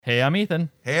Hey, I'm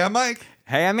Ethan. Hey, I'm Mike.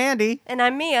 Hey, I'm Andy. And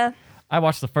I'm Mia. I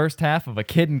watched the first half of A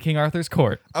Kid in King Arthur's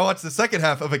Court. I watched the second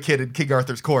half of A Kid in King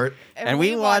Arthur's Court. And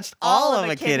we watched all of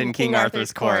A Kid in King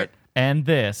Arthur's Court. And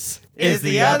this Is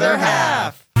the other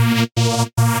half.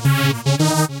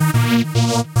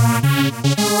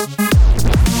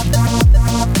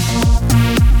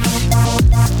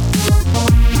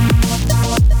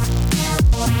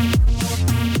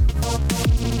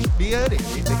 Mia and Andy,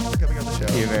 thank you for coming on the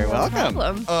show. You're very welcome.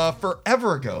 Problem.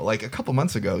 Forever ago, like a couple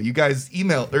months ago, you guys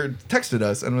emailed or texted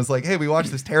us and was like, "Hey, we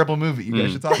watched this terrible movie. You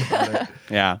guys should talk about it."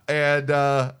 Yeah. And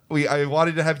I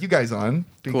wanted to have you guys on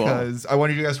because I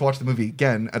wanted you guys to watch the movie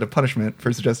again out of punishment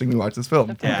for suggesting we watch this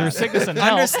film. Yeah. Through sickness and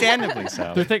health. Understandably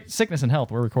so. Through sickness and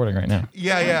health, we're recording right now.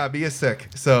 Yeah, Mia's sick,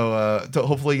 so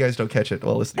hopefully you guys don't catch it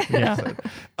while listening to the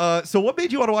episode. So what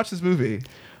made you want to watch this movie?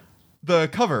 The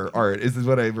cover art is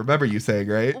what I remember you saying,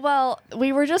 right? Well,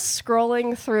 we were just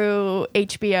scrolling through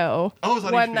HBO Oh, it was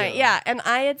on one HBO. night. Yeah, and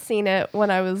I had seen it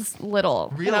when I was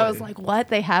little. Really? And I was like, what?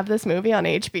 They have this movie on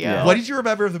HBO? Yeah. What did you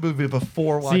remember of the movie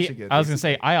before watching See, it? I was going to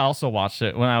say, I also watched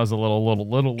it when I was a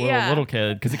little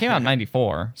kid, because it came out in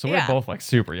 94, so we were Yeah. both like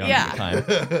super young at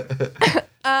the time.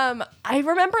 I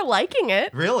remember liking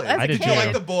it. Really? As a I did kid. You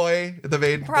like the boy, the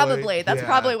main Probably. boy? That's Yeah.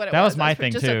 probably what it was. That was my I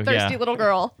thing, just too, a thirsty yeah. little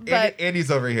girl. But Andy's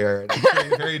over here. And he's very,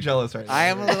 very jealous right now. I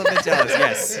am a little bit jealous,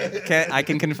 yes. I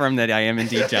can confirm that I am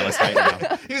indeed jealous right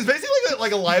now. He was basically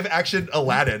like a live action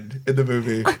Aladdin in the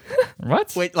movie.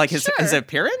 What? Wait, like his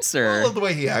appearance I or? love the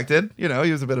way he acted. You know,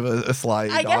 he was a bit of a sly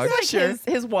I dog. guess like Sure.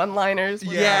 his one-liners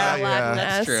were Yeah, very yeah.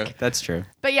 That's Aladdin-esque. true. That's true.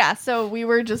 But yeah, so we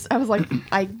were just, I was like,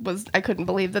 I couldn't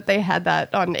believe that they had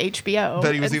that on HBO.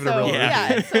 That he was And even a so, real movie.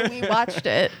 Yeah, so we watched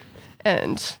it,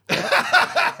 and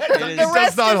It the is-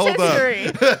 rest not is hold up.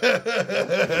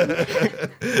 history.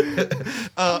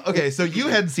 Okay, so you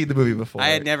hadn't seen the movie before. I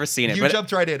had never seen it, You but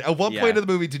jumped right in. At what Yeah. point in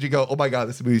the movie did you go, "Oh my god,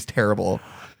 this movie's terrible"?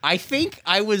 I think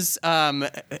I was,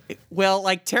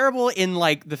 like terrible in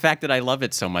like the fact that I love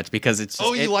it so much because it's. Just,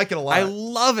 Oh, you like it a lot. I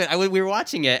love it. We were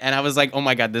watching it and I was like, oh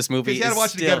my god, this movie. Because you had is to watch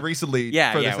it still- again recently.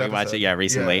 Yeah, for yeah, this we watched episode. it. Yeah,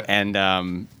 recently, Yeah.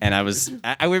 and I was,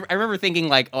 I remember thinking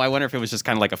like, oh, I wonder if it was just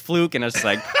kind of like a fluke, and I was just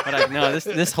like, but no,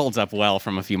 this holds up well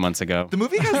from a few months ago. The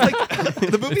movie has like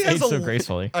the movie has aged so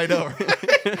gracefully. I know,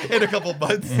 right? In a couple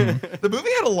months. The movie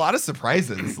had a lot of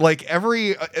surprises. Like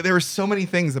there were so many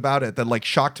things about it that like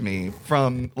shocked me,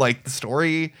 from like the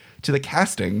story to the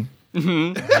casting.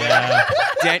 Yeah.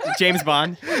 James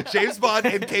Bond, James Bond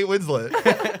and Kate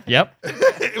Winslet. Yep.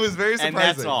 It was very surprising.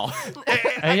 and that's all.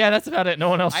 Yeah, that's about it. No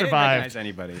one else I didn't recognize survived.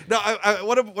 anybody. No,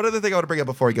 one other thing I want to bring up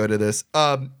before we go to this,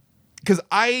 because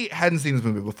I hadn't seen this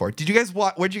movie before. Did you guys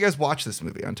where did you guys watch this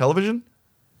movie on television?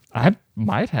 I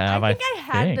might have. I think I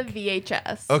had the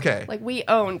VHS. Okay. Like we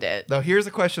owned it. Now here's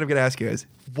a question I'm going to ask you guys: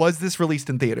 was this released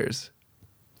in theaters?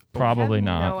 Probably I have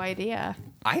not. No idea.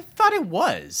 I thought it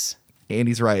was.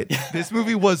 Andy's right. This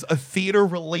movie was a theater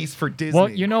release for Disney. Well,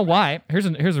 you know why? Here's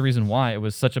a reason why it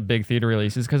was such a big theater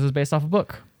release, is because it's based off a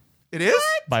book it is.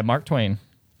 by Mark Twain.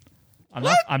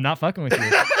 I'm not fucking with you.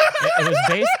 It was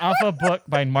based off a book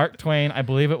by Mark Twain. I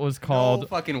believe it was No called.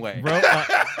 fucking way.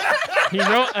 He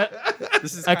wrote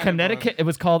This is a kind of Connecticut. It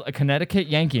was called A Connecticut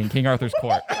Yankee in King Arthur's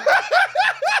Court.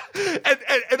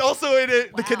 And also in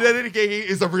it, the Connecticut Yankee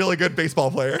is a really good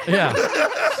baseball player. Yeah.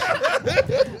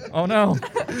 Oh no.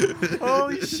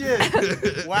 Holy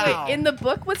shit! Wow. Wait, in the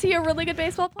book, was he a really good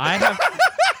baseball player? I have.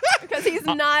 Because he's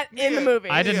not in the movie.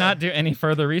 I did not do any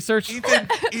further research. Ethan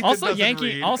Also, doesn't Yankee.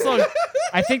 read. Also,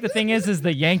 I think the thing is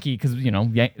the Yankee, because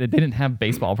they didn't have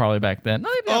baseball probably back then. No,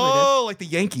 they probably did. Oh, like the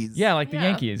Yankees. Yeah, like the Yeah.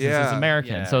 Yankees. It's Yeah. just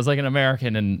American, Yeah. so it's like an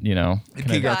American, and King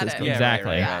Connecticut. Arthur's it. Court. Yeah,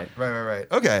 Exactly. right. Right.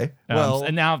 Okay. Well,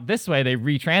 and now this way they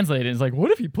retranslate it. It's like,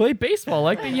 what if you played baseball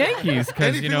like the Yankees? and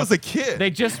Because if he was a kid. they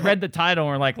just read the title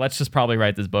and were like, let's just probably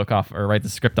write this book off or write the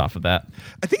script off of that.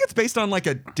 I think it's based on like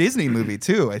a Disney movie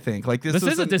too. I think like this This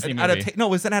was is a Disney movie. No, it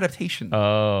was an adaptation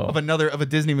Oh, of a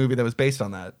Disney movie that was based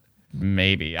on that.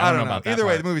 maybe. I don't know about that. Either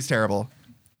way, part. the movie's terrible.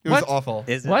 It was What? awful.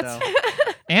 Is it What? though?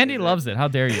 Andy loves it. How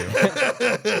dare you?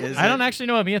 Is I don't it? actually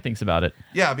know what Mia thinks about it.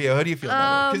 Yeah, Mia, how do you feel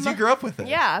about it? Because you grew up with it.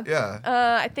 Yeah. Yeah.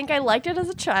 I think I liked it as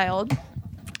a child.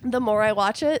 The more I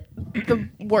watch it, the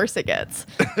worse it gets.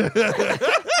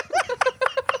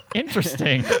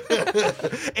 Interesting.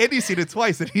 Andy's seen it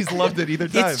twice, and he's loved it either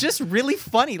time. It's just really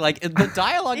funny. Like the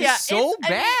dialogue Yeah, is so I mean,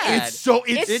 bad. It's so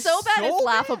It's so bad, it's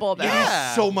laughable though.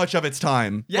 Yeah. so much of its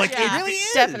time. Yeah, like it really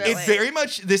is. Definitely. It's very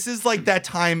much. This is like that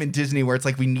time in Disney where it's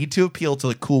like we need to appeal to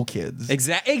the cool kids.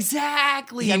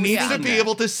 Exactly. He I'm needs to getting be that.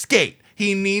 able to skate.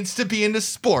 He needs to be into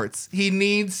sports. He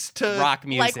needs to Rock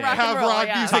music. rock have and roll, rock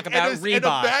yeah. music Talk about and a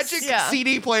Reeboks. magic Yeah.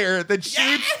 CD player that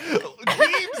shoots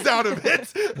beams out of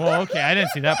it. Well, okay, I didn't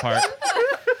see that part.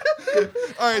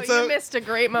 All right, Oh, so you missed a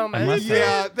great moment. must-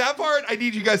 yeah, that part I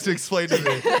need you guys to explain to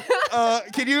me.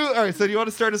 Can you? All right, so do you want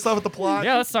to start us off with the plot?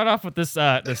 Yeah, let's start off with this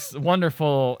this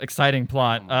wonderful, exciting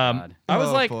plot. God. I was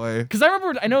Oh, like, boy. because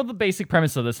I know the basic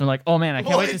premise of this. And I'm like, oh man, I can't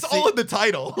Well, wait to it's see. all in the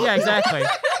title. Yeah, exactly.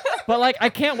 But like, I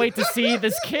can't wait to see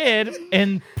this kid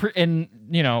in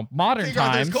modern King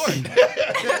Arthur's times.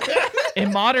 Court.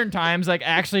 In modern times, like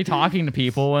actually talking to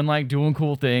people and like doing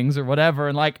cool things or whatever,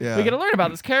 and like Yeah. we get to learn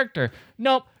about this character.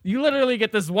 Nope, you literally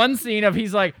get this one scene of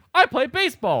he's like, I play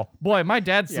baseball. Boy, my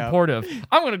dad's Yep. supportive.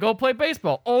 I'm gonna go play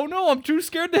baseball. Oh no, I'm too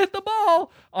scared to hit the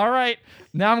ball. All right,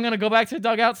 now I'm gonna go back to the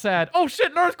dugout sad. Oh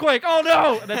shit, an earthquake. Oh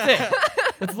no, that's it.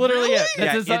 That's literally it. Yeah,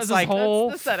 That's it's his like- whole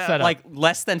That's the setup. setup. Like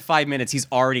less than 5 minutes, he's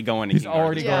already going to he's King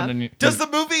already Arthur's. Yeah. going to. Does the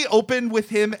movie open with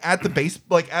him at the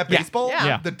Yeah. baseball?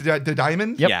 Yeah. The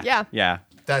diamond. Yep. Yeah. Yeah. Yeah.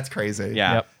 That's crazy.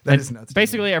 Yeah. Yep. That And is nuts to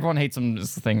Basically, everyone hates him.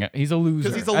 This thing. He's a loser.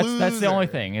 'Cause he's a That's the only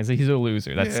loser. thing. Is that he's a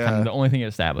loser. That's Yeah. kind of the only thing it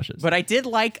establishes. But I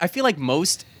feel like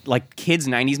most like kids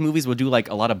 90s movies will do like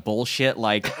a lot of bullshit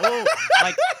like, oh,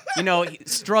 like,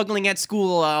 struggling at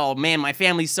school. Oh man, my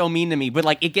family's so mean to me. But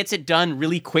like it gets it done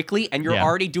really quickly and you're Yeah.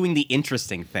 already doing the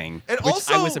interesting thing. And which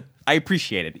also- I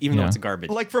appreciate it, even though Yeah. it's garbage.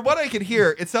 Like from what I can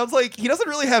hear, it sounds like he doesn't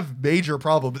really have major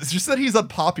problems. It's just that he's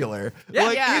unpopular. Yeah.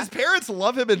 Like Yeah. his parents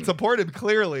love him and support him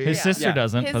clearly. his Yeah. sister Yeah.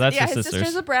 doesn't, His, but that's yeah, his his sister's.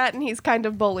 sister's a brat and he's kind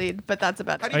of bullied, but that's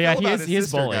about How it. do Oh you yeah, feel he about is. his He is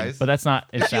sister, bullied, guys? but that's not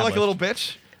Is she like a little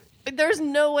established. bitch? There's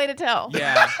no way to tell.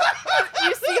 yeah.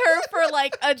 You see her for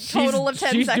like a total of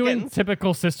 10 she's doing seconds.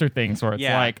 typical sister things where it's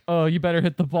Yeah. like, oh, you better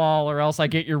hit the ball or else I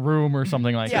get your room or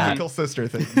something like Yeah. Typical sister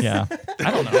thing. that. Yeah,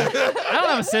 I don't know. I don't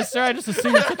have a sister. I just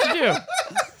assume that's what you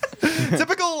do.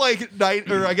 Typical like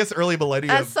night or I guess early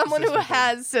millennium. As someone who sister thing.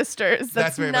 has sisters,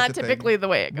 that's very much not a thing. typically the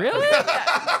way it goes. Really?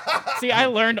 See, I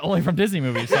learned only from Disney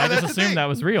movies, so I that's just the assumed thing. that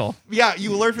was real. Yeah,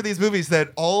 you learn from these movies that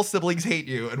all siblings hate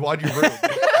you and want your room.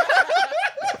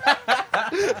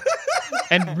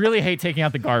 And really hate taking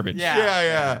out the garbage. Yeah.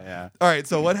 yeah. All right,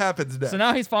 so what happens next? So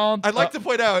now he's fallen. I'd like to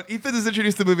point out Ethan has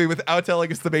introduced the movie without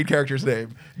telling us the main character's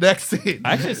name. Next scene.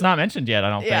 Actually, it's not mentioned yet. I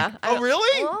don't Yeah. think. Oh,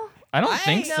 really? Well, I don't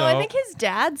think no, so. I think his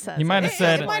dad says He might have it.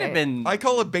 said- It might have been. I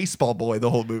call him Baseball Boy the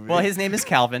whole movie. Well, his name is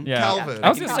Calvin. Yeah. Calvin. I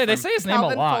was gonna say they say his name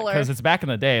Calvin a lot Fuller. because it's back in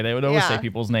the day. They would always Yeah. say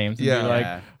people's names. And Yeah. be like,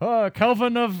 Yeah. oh,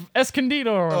 Calvin of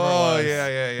Escondido. Or whatever it Oh, was.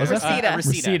 yeah. Was that Reseda.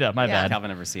 Reseda? My Yeah. bad.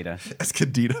 Calvin of Reseda.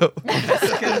 Escondido.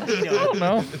 I don't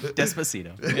know.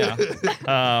 Despacito.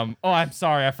 Yeah. Oh, I'm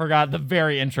sorry. I forgot the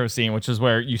very intro scene, which is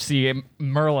where you see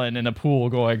Merlin in a pool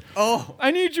going, Oh.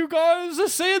 I need you guys to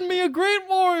send me a great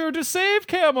warrior to save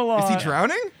Camelot. Is he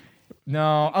drowning?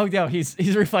 No. Oh, no. He's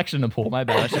a reflection in the pool. My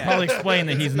bad. I should probably explain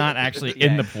that he's not actually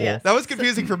in the pool. Yeah. That was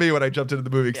confusing for me when I jumped into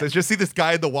the movie because I just see this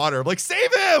guy in the water. I'm like,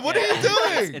 save him! What are you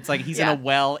doing? It's like he's Yeah. in a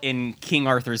well in King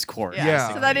Arthur's court. Yeah.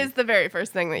 Yeah. So that is the very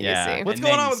first thing that Yeah. you see. What's And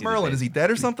going then on you with see the Merlin? face. Is he dead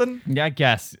or something? Yeah, I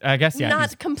guess. Yeah. Not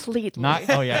he's completely. not.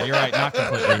 Oh, yeah. You're right. Not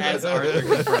completely. As Arthur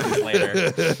confirms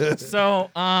later.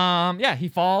 So, yeah, he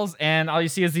falls, and all you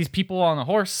see is these people on a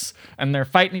horse, and they're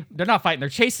fighting. They're not fighting. They're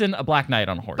chasing a black knight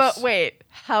on a horse. But wait,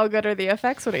 how good are the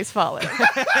effects when he's falling?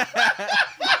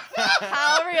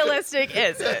 How realistic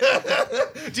is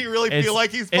it? Do you really It's- feel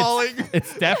like he's it's- falling?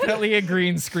 It's definitely a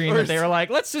green screen that they were like,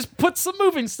 let's just put some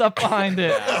moving stuff behind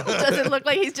it. Does it look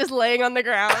like he's just laying on the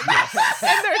ground? And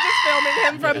they're just filming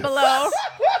him from below?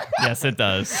 Yes, it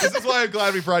does. This is why I'm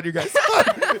glad we brought you guys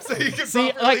on, so you can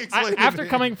See, properly like explain to after me.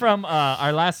 coming from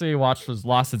our last movie we watched was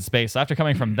Lost in Space. So after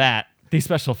coming from that, these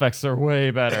special effects are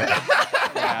way better.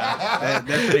 They're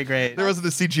pretty great. There wasn't a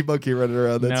CG monkey running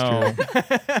around. That's no,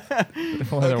 true.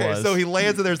 well, there Okay, was. so he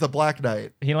lands and there's the Black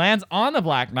Knight. He lands on the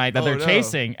Black Knight that Oh, they're no.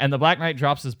 chasing, and the Black Knight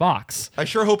drops his box. I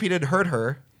sure hope he didn't hurt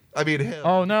her. I mean him.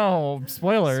 Oh no!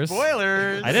 Spoilers.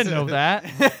 Spoilers. I didn't know that.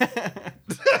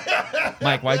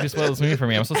 Mike, why'd you spoil this movie for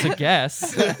me? I'm supposed to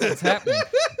guess what's happening.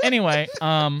 Anyway,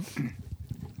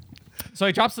 so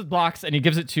he drops the box and he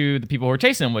gives it to the people who are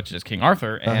chasing him, which is King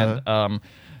Arthur and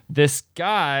this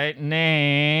guy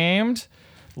named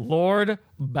Lord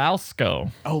Balsco.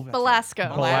 Oh,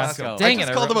 Velasco. Velasco. Dang I it!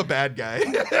 just called him a bad guy.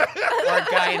 Or a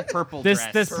guy in purple This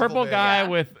dress. purple man. guy Yeah.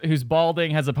 with who's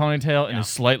balding, has a ponytail, and is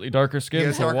slightly darker He skin.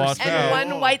 has So darker watch skin. out.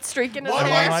 And one white streak in his One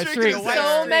hair. white streak streak. in his So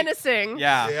hair. menacing.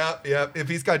 Yeah. Yep. If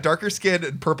he's got darker skin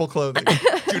and purple clothing,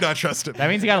 do not trust him. That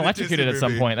means he got It's a electrocuted at Disney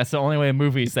some movie. point. That's the only way in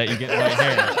movies that you get white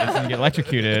hair. Is you get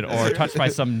electrocuted or touched by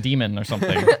some demon or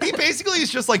something. He basically is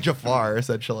just like Jafar,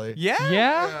 essentially. Yeah.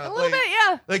 Yeah. A little bit,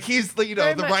 yeah. Like he's the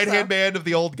Very the much right hand so. man of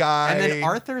the old guy. And then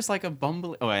Arthur's like a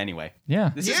bumbling. Oh, anyway.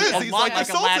 Yeah. This He is is, a he's lot like like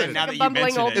the Aladdin Sultan. now Like that a you bumbling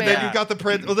mention old it. And man. then you've got the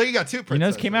prince. Well, then you got two You know,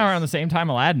 princes. this came out around the same time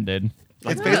Aladdin did.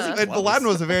 It's basically Aladdin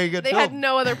was a very good They film. had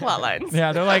no other plot lines.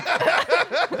 Yeah, they're like,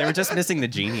 They were just missing the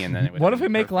genie, and then it would what have if we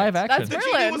been make perfect. live action? That's the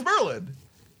Merlin. genie was Merlin.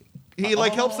 He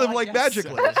like helps them like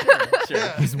magically.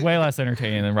 Sure. He's way less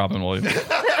entertaining than Robin Williams.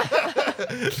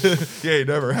 Yeah, he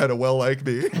never had a well like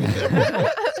me.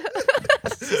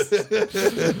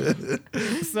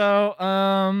 So,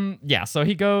 yeah, so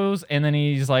he goes and then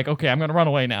he's like, okay, I'm gonna run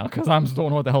away now because I'm just don't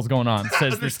know what the hell's going on,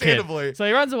 says this kid. Understandably. So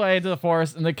he runs away into the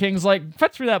forest and the king's like,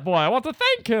 fetch me that boy, I want to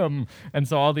thank him. And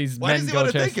so all these Why men does he go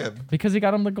want to chase thank him? because he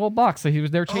got him the gold box. So he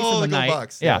was there chasing Oh, the the gold knight.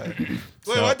 box, Yeah. yeah. Wait,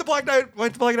 So- why'd the Black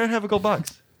Knight have a gold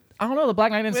box? I don't know, the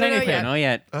Black Knight didn't We say don't know anything. yet. No,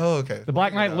 yet. Oh, okay. The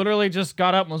Black Knight literally just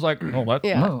got up and was like, oh, what?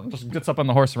 Yeah. Just gets up on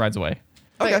the horse and rides away.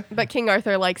 Okay. But King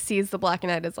Arthur like sees the Black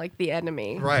Knight as like the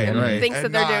enemy. Right, and right. Thinks And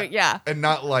that they're not- doing And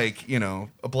not like,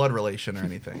 a blood relation or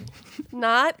anything.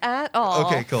 not at all.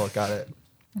 Okay, cool. Got it.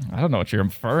 I don't know what you're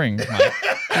inferring, Mike.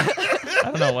 I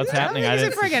don't know what's happening. I I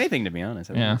didn't didn't forget anything, to be honest.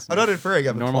 I think Yeah. it's I'm not inferring.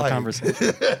 I'm normal implying.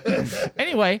 conversation.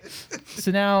 Anyway,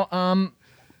 so now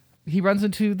he runs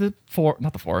into the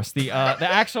not the forest, the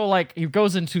actual like he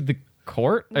goes into the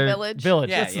court or Village. Yeah,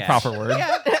 that's the yeah. proper word.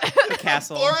 The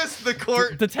castle. Forest, the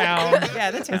court. The town.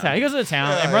 Yeah, the The town. town. He goes to the town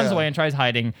Yeah, and runs yeah. away and tries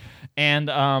hiding. And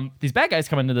these bad guys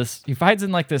come into this. He hides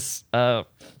in like this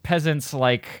peasant's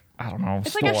like I don't know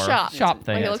It's store like a shop.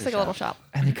 thing. Like it Yeah, looks it's like a a little shop.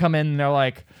 And they come in and they're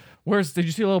like, did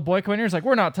you see a little boy come in here? He's like,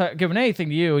 we're not giving anything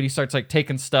to you. And he starts like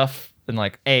taking stuff and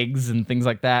like eggs and things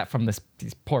like that from these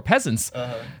poor peasants.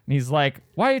 And he's like,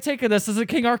 why are you taking this? Does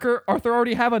King Arthur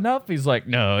already have enough? He's like,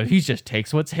 no, he just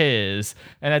takes what's his.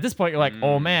 And at this point, you're like,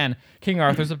 oh man, King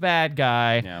Arthur's a bad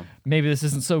guy. Yeah. Maybe this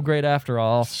isn't so great after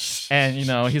all. And,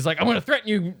 he's like, I'm going to threaten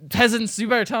you, peasants. You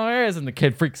better tell me where it is. And the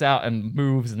kid freaks out and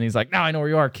moves. And he's like, now I know where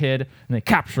you are, kid. And they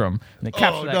capture him. And they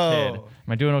capture that no. kid.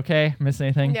 Am I doing okay? Missing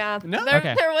anything? Yeah. No.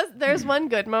 Okay. There's one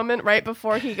good moment right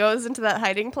before he goes into that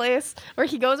hiding place where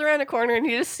he goes around a corner and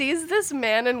he just sees this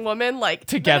man and woman like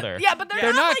Together. Yeah, but they're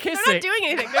They're not like, They're kissing. not doing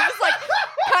anything. They're just like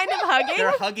kind of hugging.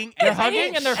 They're hugging. They're and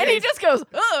hugging and their and he face. just goes,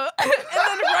 ugh, and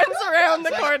then runs around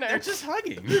the corner. They're just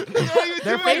hugging.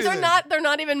 Their Like, faces they're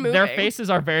not even moving. Their faces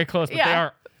are very close, but Yeah. they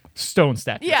are stone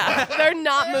statues. Yeah, they're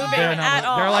not moving They're not at moving.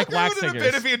 all. They're like I wax would have been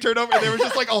figures. if he had turned over and there was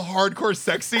just like a hardcore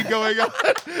sex scene going on.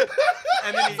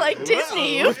 And then It's like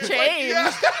Disney, you've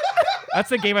changed. That's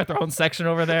the Game of Thrones section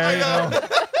over there.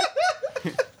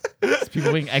 It's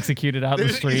people being executed out in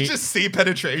the You street. just see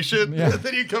penetration, Yeah. and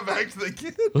then you come back to the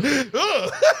kid.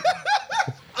 Ugh.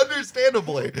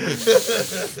 Understandably,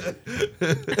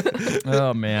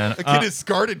 Oh man. the kid is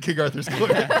scarred in King Arthur's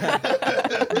court.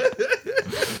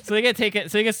 So he gets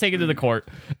taken to the court,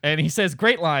 and he says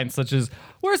great lines such as,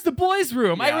 "Where's the boys'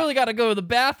 room? I Yeah. really got to go to the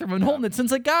bathroom and hold it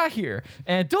since I got here.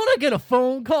 And don't I get a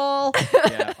phone call?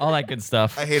 Yeah. All that good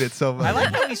stuff." I hate it so much. I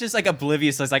like how he's just like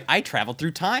oblivious. He's like, I traveled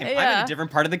through time. I'm in Yeah. a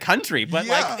different part of the country. But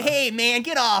Yeah. like, hey man,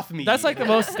 get off me. That's like the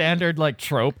most standard like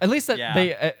trope. At least Yeah.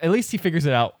 at least he figures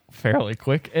it out fairly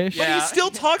quick-ish. Yeah. He still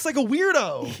talks like a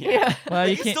weirdo. Yeah. Well,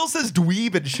 you He can't. still says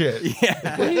dweeb and shit.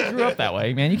 Well, he grew up that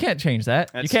way, man. You can't change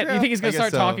that. You That's can't. You true. think he's gonna I guess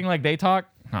start so. talking like they talk?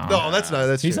 No, that's not.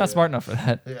 That's He's true, not smart enough for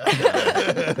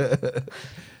that.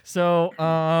 So,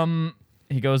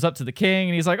 he goes up to the king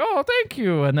and he's like, "Oh, thank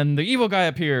you." And then the evil guy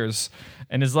appears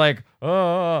and is like,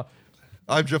 "Oh,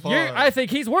 I'm Jafar. I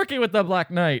think he's working with the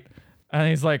Black Knight." And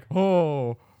he's like,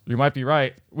 "Oh, you might be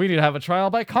right. We need to have a trial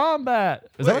by combat."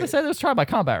 Is that what Wait. it said? It was trial by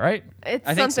combat, right? It's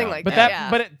I think something so. like But that.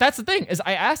 yeah. that's the thing is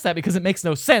I asked that because it makes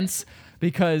no sense.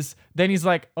 Because then he's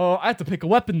like, "Oh, I have to pick a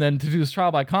weapon then to do this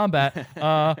trial by combat."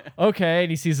 Okay,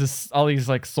 and he sees all these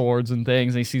like swords and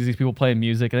things, and he sees these people playing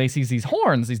music, and he sees these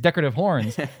horns, these decorative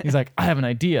horns. He's like, "I have an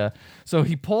idea." So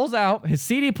he pulls out his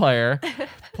CD player,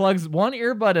 plugs one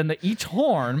earbud into each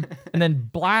horn, and then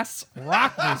blasts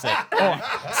rock music. Oh,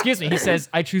 excuse me. He says,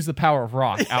 "I choose the power of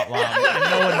rock" out loud, and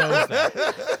no one knows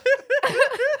that.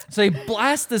 So he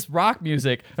blasts this rock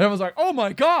music, and I was like, "Oh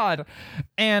my god!"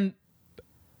 And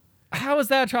how is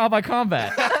that a trial by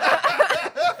combat?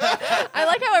 I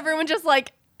like how everyone just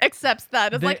like accepts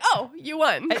that. It's They- like, oh, you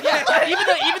won. Yeah,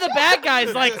 even the bad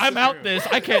guy's like, "I'm out this.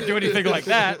 I can't do anything like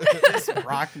that." This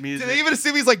rock music. Do they even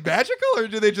assume he's like magical, or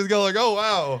do they just go like, "Oh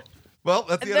wow, well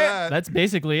that's the end of that." That's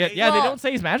basically it. Yeah, they Well- don't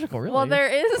say he's magical, really. Well,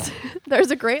 there's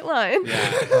a great line.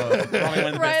 Yeah. Probably one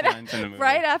of the best lines in the movie.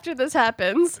 Right after this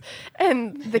happens,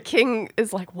 and the king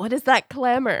is like, "What is that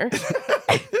clamor?"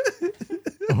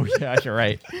 Oh yeah, you're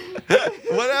right.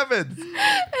 What happens?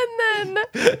 And then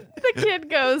the kid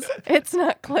goes, "It's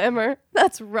not glamour.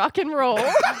 That's rock and roll."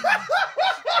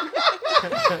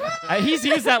 He's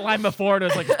used that line before to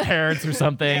his like his parents or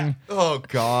something. Oh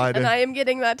God. And I am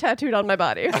getting that tattooed on my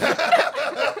body.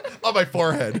 On my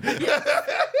forehead.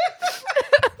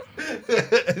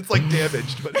 It's like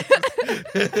damaged, but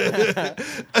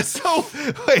so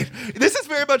wait, this is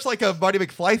very much like a Marty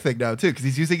McFly thing now too, because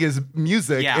he's using his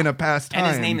music in a past time.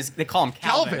 And his name is, they call him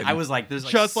Calvin. Calvin. I was like, there's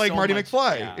like just like so Marty much-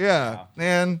 McFly. Yeah.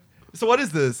 Man. So what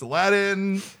is this?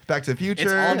 Aladdin, Back to the Future.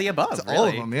 It's all the above, It's all of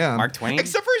really. them, yeah. Mark Twain.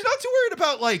 Except for he's not too worried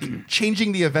about like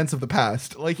changing the events of the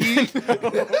past. Like he,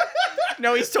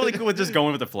 No, he's totally cool with just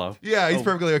going with the flow. yeah, he's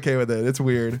perfectly okay with it. It's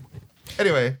weird.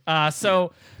 Anyway,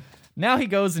 So now he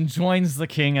goes and joins the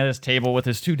king at his table with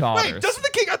his two daughters. wait, doesn't the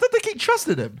king? I thought the king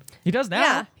trusted him, He does now.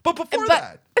 Yeah. but before But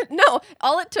that, no,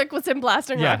 all it took was him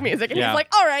blasting Yeah. rock music, and Yeah. he's like,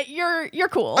 "All right, you're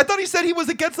cool." I thought he said he was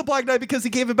against the Black Knight because he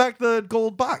gave him back the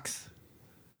gold box.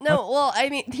 No, well, I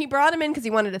mean, he brought him in because he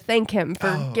wanted to thank him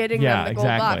for getting Yeah, them the gold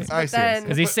exactly. box. I But see, I see. then,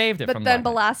 Because he saved it but from then Black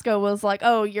Knight. Belasco was like,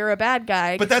 "Oh, you're a bad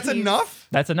guy." But that's 'cause he's- enough.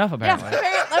 That's enough, Yeah, apparently.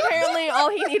 apparently,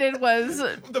 all he needed was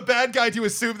to The bad guy to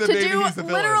assume that maybe do he's the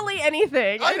villain. literally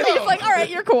anything. I And he's know. like, "All right,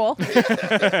 you're cool."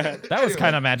 That was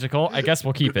kind of magical. I guess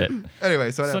we'll keep it. Anyway,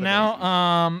 so, what So happened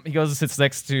now he goes and sits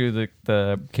next to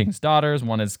the king's daughters.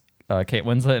 One is Kate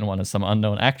Winslet and one is some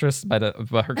unknown actress. But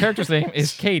her character's name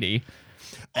is Katie.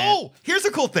 Oh, here's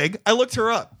a cool thing. I looked her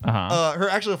up. Uh-huh. Her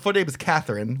actual full name is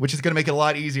Catherine, which is going to make it a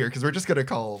lot easier because we're just going to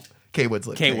call Kate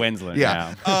Winslet. Kate Winslet,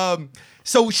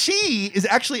 So she is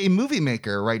actually a movie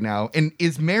maker right now and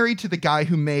is married to the guy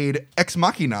who made Ex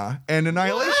Machina and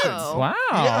Annihilation. Wow. Wow,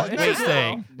 Yeah,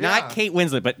 interesting. Not Yeah. Kate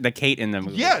Winslet, but the Kate in the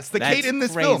movie. Yes, the That's Kate in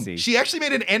this crazy. film. She actually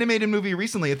made an animated movie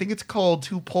recently. I think it's called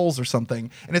Two Poles or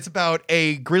something. And it's about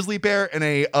a grizzly bear and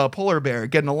a polar bear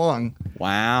getting along.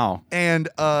 Wow. And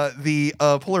the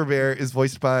polar bear is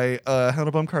voiced by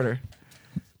Helena Bonham Carter.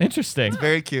 Interesting.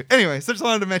 Very cute. Anyway, so just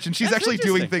wanted to mention she's That's actually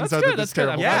doing interesting. things That's other good, than that's good.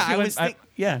 terrible. Yeah. Yeah, she I went- was think,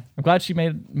 yeah. I'm glad she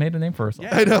made a name for herself.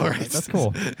 Yeah. I know, right? That's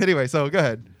cool. Anyway, so go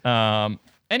ahead.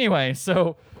 Anyway,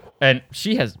 so and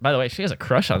she has, by the way, she has a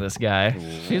crush on this guy.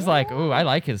 She's like, "Ooh, I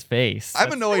like his face."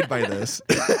 I'm annoyed by this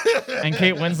And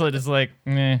Kate Winslet is like,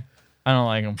 "Meh, I don't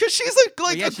like him." because she's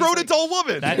like yeah, a she's grown like- adult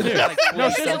woman. That too. Like, No,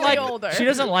 she doesn't Slightly like. older. She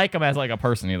doesn't like him as like a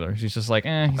person either. She's just like,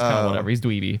 he's kind of whatever. He's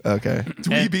dweeby. Okay, And,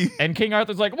 dweeby. and King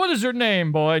Arthur's like, "What is your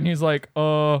name, boy?" And he's like,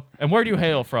 and where do you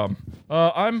hail from?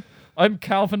 I'm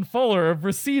Calvin Fuller of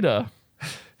Reseda.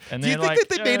 And Do you they're think like,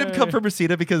 that they made him "Yay." come from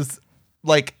Reseda because,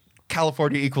 like,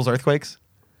 California equals earthquakes?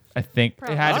 I think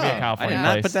it had to be a I California did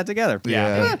not place. put that together.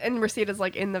 Yeah. And Resita's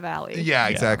like in the valley. Yeah,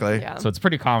 exactly. Yeah. So it's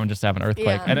pretty common just to have an earthquake,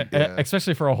 Yeah. and Yeah.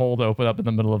 especially for a hole to open up in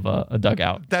the middle of a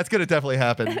dugout. That's gonna definitely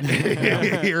happen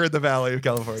here in the Valley of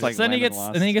California. It's like So then he Land of gets, the Lost.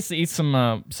 and then he gets to eat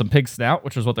some pig snout,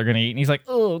 which is what they're gonna eat. And he's like,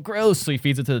 "Oh, gross!" So he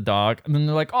feeds it to the dog, and then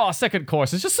they're like, "Oh, second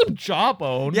course, it's just some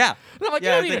jawbone." Yeah. And I'm like,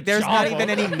 Yeah, "You don't it's need like, a there's not jawbone. even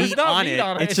any There's meat not on meat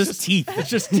it. It's just teeth. It's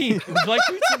just teeth. Would you like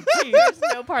to eat some teeth? There's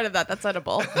no part of that that's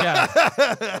edible. Yeah,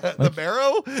 the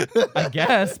marrow? I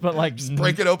guess, but like,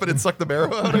 Break it open and suck the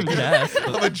marrow out again? yes,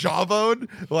 Of a jawbone?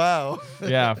 Wow.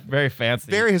 yeah, very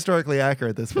fancy. Very historically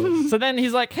accurate, this film. So then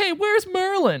he's like, "Hey, where's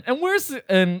Merlin?"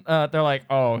 And they're like,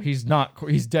 "Oh, he's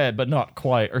dead, but not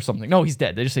quite, or something." No, he's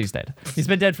dead. They just say he's dead. He's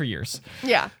been dead for years.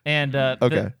 Yeah. And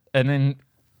Okay. and then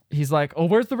he's like, "Oh,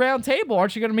 where's the round table?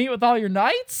 Aren't you gonna meet with all your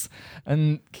knights?"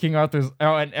 And King Arthur's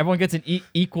and everyone gets an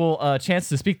equal chance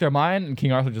to speak their mind. And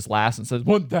King Arthur just laughs and says,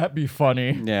 "Wouldn't that be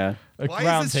funny?" Yeah. A Why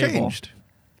round is this table. changed?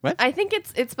 I think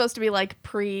it's supposed to be like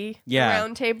Yeah.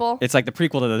 round table. It's like the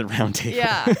prequel to the Round Table.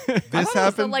 Yeah. This So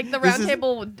happened. like the this round is-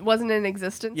 table wasn't in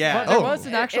existence. Yeah. But there Oh. was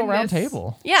an actual in round this-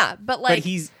 table. Yeah, but like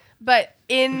he's- but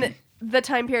in the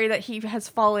time period that he has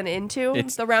fallen into,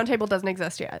 It's- the round table doesn't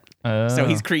exist yet. So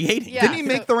he's creating. Yeah. Didn't he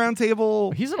make the round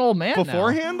table He's an old man now.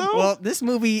 beforehand, though? Well, this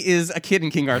movie is a kid in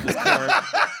King Arthur's court,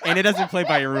 and it doesn't play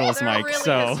by your rules, They're Mike. really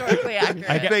So historically accurate.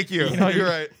 Thank you. You know, You're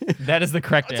right. That is the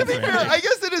correct To be answer. fair, I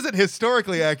guess it isn't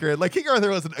historically accurate. Like, King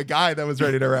Arthur wasn't a guy that was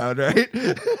running around, right?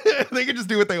 They could just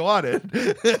do what they wanted.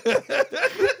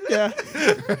 yeah,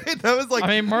 Right? That was like I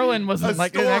mean, Merlin a wasn't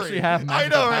like story. didn't actually have. I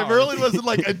magical know, right? powers. Merlin wasn't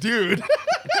like a dude.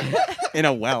 in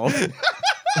a well.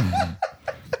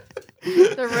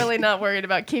 They're really not worried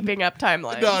about keeping up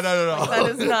timelines. No. That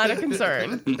is not a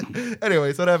concern.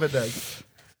 Anyway, so what happened next?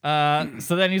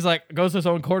 So then he's like, goes to his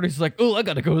own quarters. He's like, oh, I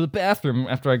gotta go to the bathroom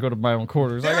after I go to my own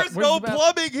quarters. There's Where's no the bathroom?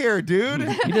 plumbing here, dude.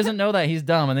 He doesn't know that he's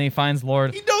dumb, and then he finds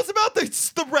Lord. He knows about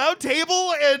the round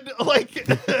table and like,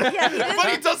 Yeah, but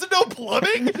he doesn't know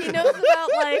plumbing. he knows about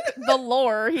like the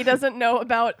lore. He doesn't know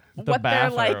about what their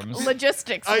like bathrooms.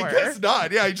 logistics were. I guess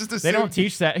not. Yeah, I just assumed. They don't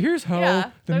teach that. Here's how Yeah,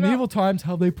 the they're not- medieval times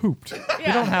how they pooped. They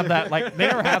Yeah. don't have that. Like they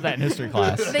never have that in history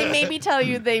class. They maybe tell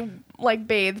you they like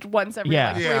bathed once every Yeah.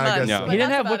 like, 3 Yeah, I months. guess so. but He didn't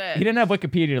that's have about it. he didn't have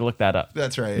Wikipedia to look that up.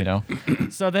 That's right. You know.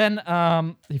 So then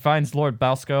he finds Lord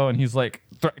Balsco, and he's like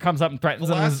comes up and threatens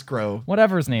him. Velasco.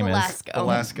 Whatever his name is, Velasco.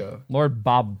 Velasco. Lord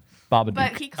Babadook.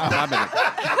 But he calls,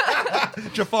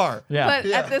 Jafar. yeah, but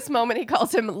at this moment he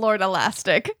calls him Lord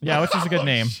Elastic yeah, which is a good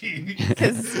name.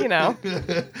 because you know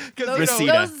Because those,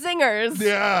 Reseda. those zingers.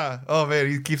 yeah. Oh man,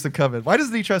 he keeps them coming. Why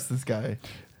doesn't he trust this guy?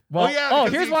 Well, yeah. oh,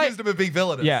 Because here's he why. accused him of being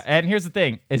villainous. Yeah, and here's the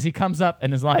thing: is he comes up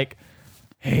and is like,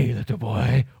 "Hey, little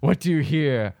boy, what do you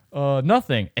hear?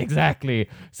 Nothing. Exactly.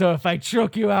 So if I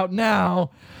choke you out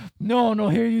now, no one will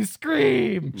hear you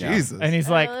scream." Jesus. And he's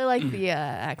I like, really like the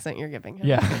accent you're giving him.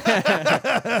 "Yeah,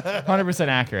 100%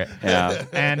 accurate." Yeah.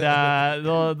 And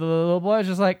the little boy is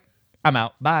just like, "I'm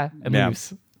out. Bye," and Yeah.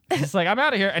 leaves. He's like, "I'm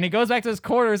out of here," and he goes back to his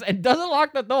quarters and doesn't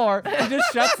lock the door. He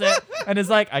just shuts it and is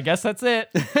like, "I guess that's it."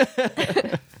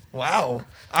 Wow.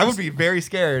 I would be very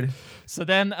scared. So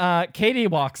then Katie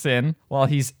walks in while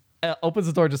he's opens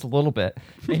the door just a little bit,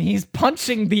 and he's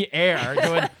punching the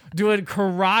air, doing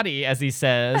karate, as he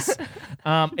says,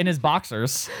 in his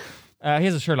boxers. He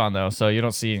has a shirt on though, so you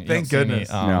don't see. Thank goodness.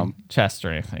 No. Chest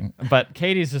or anything. But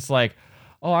Katie's just like,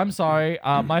 "Oh, I'm sorry.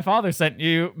 My father sent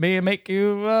me to make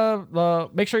you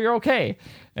make sure you're okay."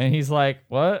 And he's like,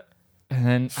 "What?" And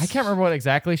then I can't remember what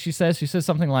exactly she says. She says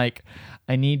something like,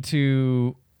 "I need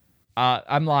to."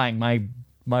 I'm lying.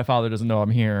 My father doesn't know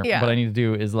I'm here. Yeah. What I need to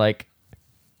do is like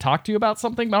talk to you about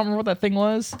something. But I don't remember what that thing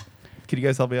was. Can you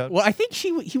guys help me out? Well, I think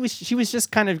she was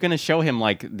just kind of gonna show him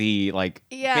like the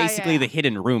basically yeah. the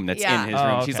hidden room that's Yeah. in his Oh,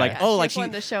 room. She's okay. like, Yeah, oh, she like just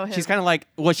wanted to show him. she's kind of like,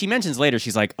 well, she mentions later.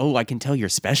 She's like, oh, I can tell you're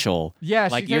special. Yeah,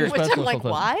 like she you're, said Which Special I'm like,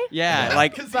 something. why? yeah,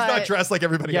 like. Because he's not But- dressed like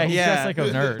everybody Yeah, else. he's Yeah. just like a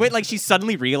nerd. But like she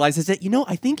suddenly realizes it.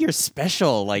 I think you're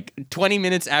special. Like 20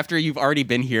 minutes after you've already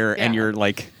been here, and Yeah. you're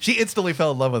like, She instantly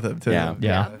fell in love with him too. Yeah.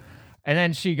 Yeah. And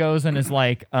then she goes and is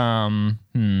like,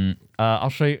 I'll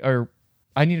show you, or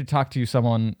I need to talk to you,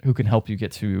 someone who can help you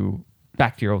get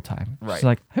back to your old time. Right. She's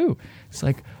like, who? It's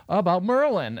like, about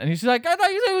Merlin. And he's like, I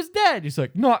thought you said he was dead. He's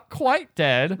like, not quite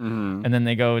dead. And then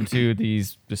they go into the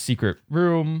secret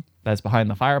room that's behind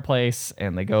the fireplace,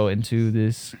 and they go into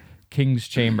this king's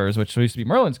chambers, which used to be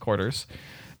Merlin's quarters.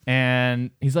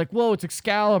 And he's like, whoa, it's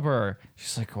Excalibur.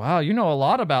 She's like, wow, you know a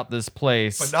lot about this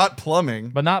place. But not plumbing.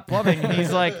 But not plumbing. And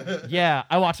he's like, yeah,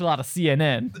 I watch a lot of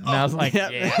CNN. And I was like,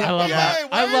 yeah, I love Yay,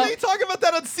 that. why I are love, they talking about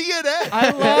that on CNN?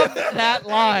 I love that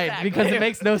line Exactly. because it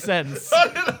makes no sense.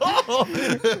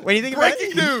 when you think about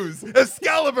Breaking it, news!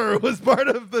 Excalibur was part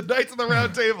of the Knights of the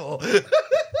Round Table.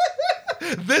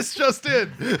 This just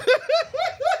in.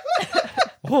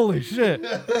 Holy shit.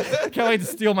 I can't wait to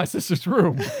steal my sister's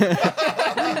room.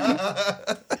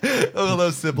 Oh,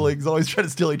 those siblings always try to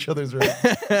steal each other's room.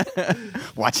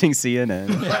 watching CNN,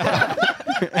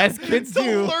 As kids To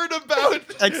do. learn about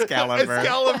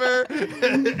Excalibur.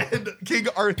 and King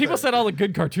Arthur. People said all the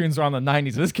good cartoons are on the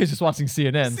 90s. This kid's just watching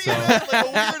CNN. So. CNN's like a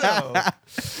weirdo.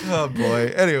 Oh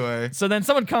boy. Anyway. So then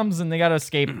someone comes and they gotta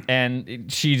escape,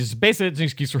 and she just basically it's an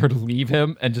excuse for her to leave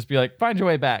him and just be like, find your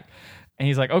way back. And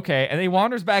he's like, okay. And he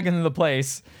wanders back into the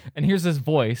place and hears this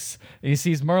voice. And he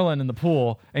sees Merlin in the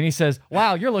pool and he says,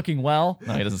 wow, you're looking well.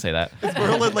 No, he doesn't say that.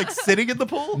 Merlin like sitting in the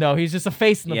pool? No, he's just a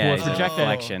face in the Yeah, pool. It's he's a projected.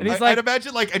 reflection. And he's I'd like,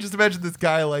 imagine I just imagine this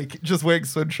guy like just wearing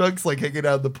swim trunks, like hanging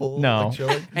out in the pool. No. Like,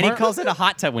 chilling. And he calls it a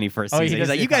hot tub when he first Oh, sees he it. He's does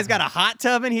like, say you a guys got a hot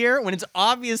tub in here when it's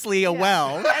obviously a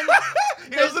well.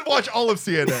 He doesn't watch all of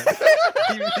CNN.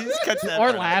 He just cuts that or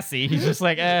part out. Lassie. He's just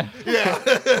like, eh.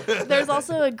 There's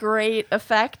also a great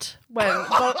effect when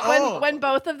when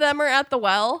both of them are at the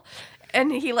well, and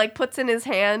he like puts in his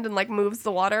hand and like moves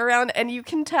the water around, and you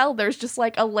can tell there's just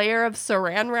like a layer of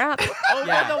saran wrap over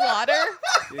Yeah. the water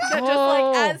that just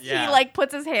Oh. like as Yeah. he like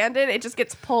puts his hand in, it just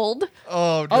gets pulled.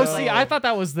 Oh no. Oh, see, I thought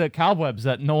that was the cobwebs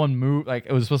that no one moved. Like,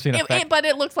 it was supposed to be an effect. But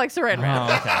it looks like saran wrap.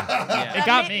 Oh, okay. It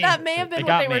got me. That may have been It what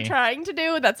got they were me. trying to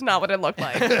do. That's not what it looked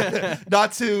like.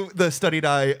 Not to the studied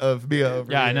eye of Mia.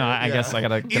 Over Yeah, I here. know. I guess I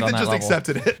gotta get Ethan on that just level.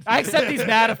 accepted it. I accept these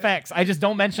bad effects. I just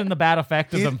don't mention the bad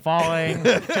effect of them falling.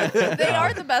 They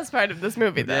are the best part of this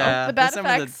movie, though. Yeah, the bad they're some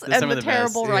of the- effects they're some and of the the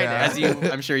terrible best. writing. Yeah. As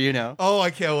you, I'm sure you know. Oh, I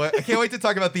can't wait! I can't wait to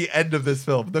talk about the end of this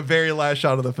film, the very last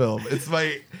shot of the film. It's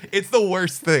the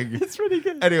worst thing. It's pretty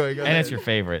good. Anyway, go And ahead. it's your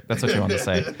favorite. That's what you want to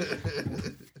say.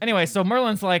 Anyway, so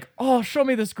Merlin's like, oh, show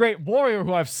me this great warrior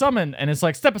who I've summoned. And it's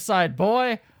like, step aside,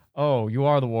 boy. Oh, you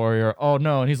are the warrior. Oh,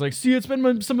 no. And he's like, see, it's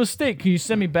been some mistake. Can you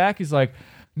send me back? He's like,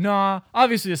 nah,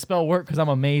 obviously the spell worked because I'm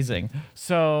amazing.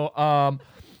 So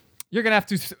you're going to have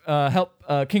to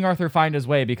help King Arthur find his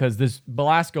way because this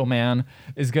Belasco man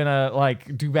is going to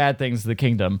like do bad things to the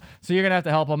kingdom. So you're going to have to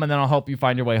help him and then I'll help you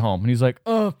find your way home. And he's like,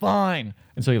 oh, fine.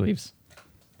 And so he leaves.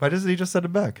 Why doesn't he just send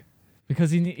him back?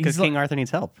 Because Because King Arthur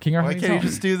needs help. King Arthur Why needs can't he help.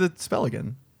 just do the spell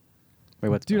again? Wait,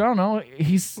 what? Dude, I don't know.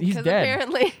 He's Because dead.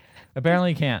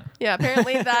 Apparently he can't.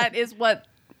 apparently that is what.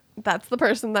 That's the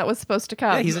person that was supposed to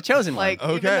come. Yeah, he's a chosen one. Like,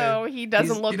 Okay. even though he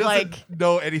doesn't look he doesn't like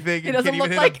know anything. he and doesn't can't look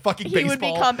even like hit a fucking he would be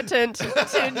baseball. competent to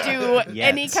do Yes.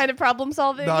 any kind of problem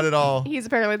solving. Not at all. He's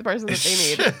apparently the person that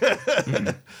they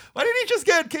need. Why didn't he just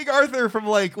get King Arthur from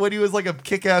like when he was like a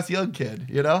kick-ass young kid?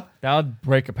 You know? That would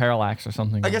break a parallax or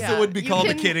something. I guess it would be You called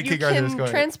can- the kid in you King Arthur's can Court.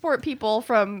 transport people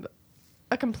from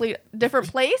a complete different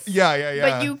place. Yeah.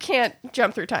 But you can't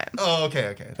jump through time. Oh,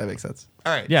 okay. That makes sense.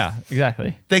 All right. Yeah,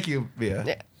 exactly. Thank you, Mia.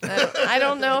 Yeah. I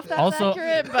don't know if that's Also-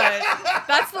 accurate, but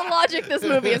that's the logic this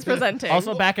movie is presenting.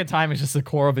 Also, back in time, it's just the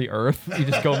core of the Earth. You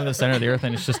just go into the center of the Earth,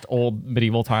 and it's just old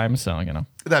medieval times. So you know.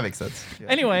 That makes sense. Yeah.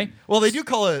 Anyway, Well, they do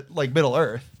call it like Middle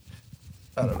Earth.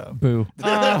 I don't know. boo.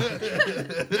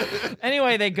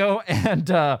 Anyway, they go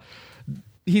and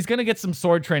he's gonna get some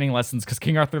sword training lessons because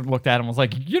King Arthur looked at him and was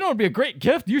like, "You know, it'd be a great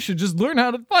gift. You should just learn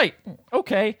how to fight."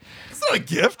 Okay, It's not a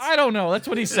gift. I don't know. That's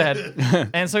what he said.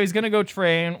 And so he's gonna go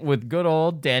train with good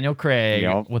old Daniel Craig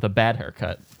Yep. with a bad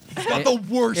haircut. He's got the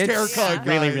worst it's- haircut.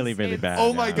 Really, guys. really, really bad.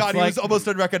 Oh my yeah. god, It's he was like- almost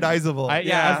unrecognizable. I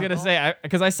was gonna say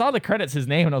because I saw the credits, his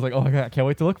name, and I was like, "Oh my god, I can't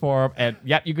wait to look for him." And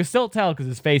yep, you can still tell because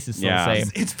his face is still Yeah. the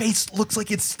same. His face looks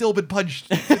like it's still been punched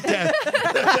to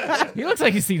death. He looks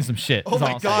like he's seen some shit. Oh is all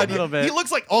my I'm saying. god, A little bit. he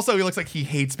looks like he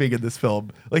hates being in this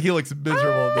film. Like he looks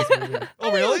miserable in this movie. Oh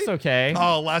He really? looks okay.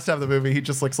 Oh, last half of the movie, he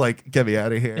just looks like, get me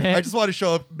out of here. I just want to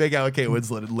show up, make out with Kate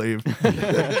Winslet, and leave.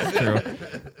 That's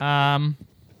true.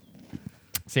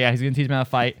 So yeah, he's gonna teach him how to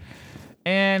fight.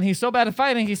 And he's so bad at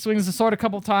fighting, he swings the sword a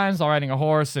couple times while riding a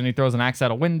horse, and he throws an axe out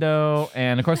a window.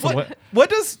 And of course, What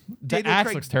does the Daniel axe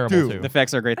Craig looks terrible do? too. The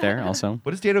effects are great there also.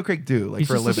 What does Daniel Craig do, like He's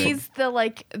for a just a living? He's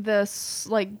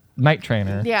the Night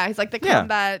trainer. yeah, he's like the Yeah.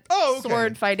 combat Oh, okay.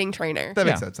 sword fighting trainer. That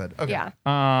makes Yeah. sense then. Okay. Yeah.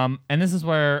 And this is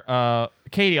where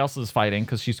Katie also is fighting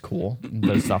because she's cool and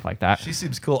does stuff like that. She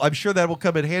seems cool. I'm sure that will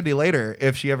come in handy later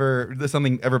if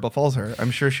something ever befalls her.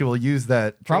 I'm sure she will use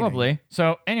that. training. Probably.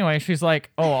 So anyway, she's like,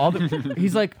 "Oh, all the."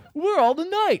 He's like, "Where are all the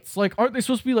knights? Like, aren't they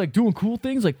supposed to be like doing cool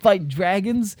things, like fighting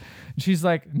dragons?" And she's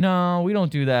like, "No, we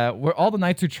don't do that. We're all the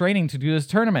knights are training to do this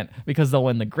tournament because they'll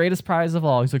win the greatest prize of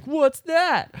all." He's like, "What's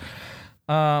that?"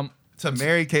 To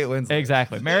marry Kate Winslet.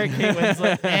 Exactly. Marry Kate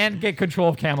Winslet and get control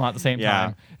of Camelot at the same Yeah.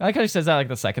 time. I like how she says that like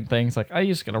the second thing. It's like, I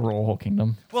just gotta rule a whole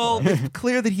kingdom. Well, it's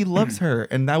clear that he loves her,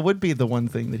 and that would be the one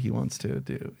thing that he wants to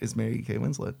do is marry Kate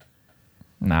Winslet.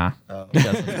 Nah. He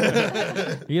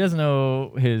doesn't. He doesn't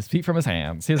know his feet from his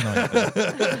hands. He doesn't know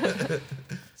anything.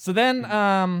 So then,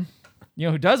 you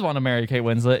know who does want to marry Kate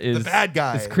Winslet is The bad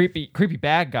guy. This creepy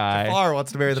bad guy. Jafar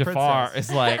wants to marry the Jafar princess.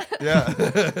 is like, Yeah.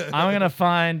 I'm gonna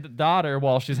find the daughter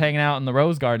while she's hanging out in the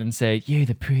rose garden and say, "You're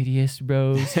the prettiest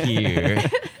rose here."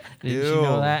 Did you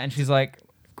know Ew. that? And she's like,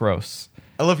 "Gross."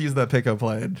 I love using that pickup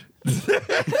line.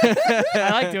 I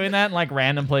like doing that in like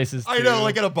random places. I too. know,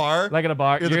 like at a bar. Like at a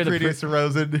bar. You're the prettiest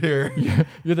rose in here.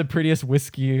 You're the prettiest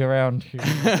whiskey around here.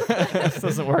 This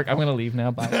doesn't work. I'm gonna leave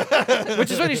now. Bye.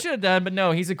 Which is what he should have done, but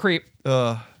no, he's a creep.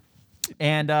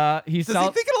 And he's Does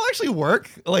he think it'll actually work?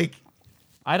 Like,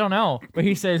 I don't know, but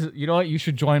he says, "You know what? You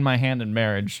should join my hand in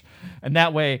marriage, and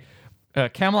that way,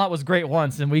 Camelot was great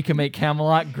once, and we can make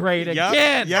Camelot great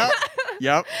again."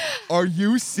 Yep. are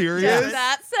you serious? Does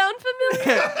that sound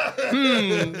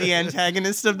familiar? The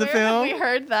antagonist of the Where have we film.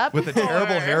 heard that With a before?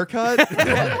 terrible haircut?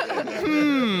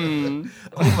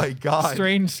 Oh my god.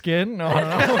 Strange skin. No,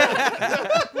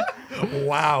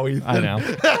 Wow. Ethan. I know.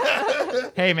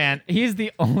 Hey man, he's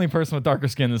the only person with darker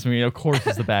skin in this movie. Of course,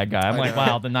 he's the bad guy. I'm like,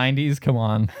 wow, the '90s. Come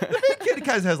on. The kid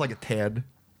kind of has like a tan.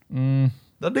 Doesn't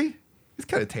he? He's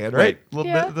kind of tan, right?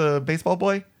 Little Yeah. bit, the baseball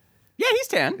boy. Yeah, he's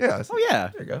tan. Yeah. Oh yeah.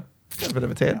 There you go. Got a bit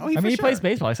of a tan. Oh, I mean, he plays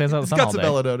baseball. He stays out in the He's sun got all some day.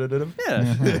 melatonin in him.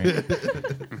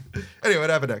 Yeah. Anyway, what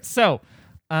happened next? So,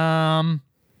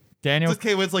 Daniel. Does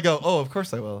Kate Winslet go, oh, of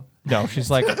course I will. No, she's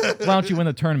like, "Why don't you win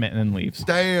the tournament?" and then leaves.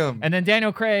 Damn. And then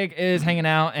Daniel Craig is hanging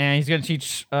out, and he's gonna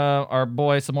teach our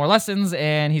boy some more lessons.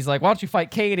 And he's like, "Why don't you fight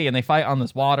Katie?" And they fight on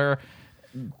this water.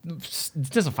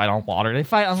 doesn't fight on water. They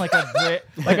fight on like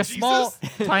a small,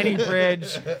 tiny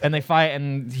bridge, and they fight,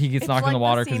 and he gets It's knocked like in the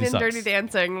water the because scene he in sucks. Dirty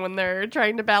Dancing when they're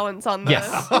trying to balance on the,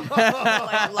 Yes. the,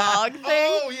 like, log thing.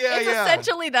 Oh, yeah, it's yeah.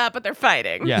 essentially that, but they're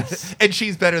fighting. Yes. And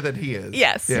she's better than he is.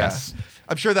 Yes. Yeah. Yes.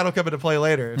 I'm sure that'll come into play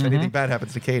later if anything bad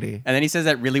happens to Katie. And then he says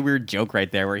that really weird joke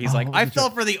right there where he's like, I fell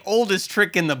for the oldest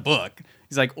trick in the book.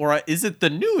 He's like, or is it the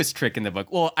newest trick in the book?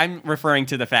 Well, I'm referring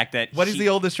to the fact that What is the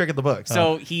oldest trick in the book?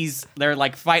 So they're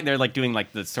like fighting, they're like doing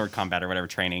like the sword combat or whatever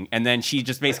training, and then she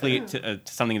just basically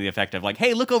something to the effect of like,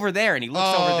 "Hey, look over there," and he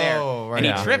looks over there, right, and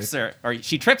he yeah. trips her, or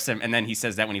she trips him, and then he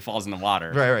says that when he falls in the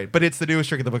water. Right. But it's the newest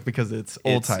trick in the book because it's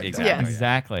old time. exactly. Yes.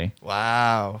 Exactly.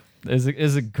 Wow.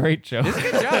 Is a great joke.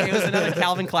 Good job. It was another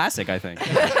Calvin classic, I think.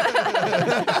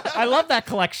 I love that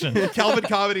collection. Calvin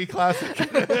comedy classic.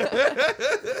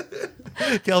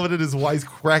 Calvin and his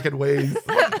wisecracking ways.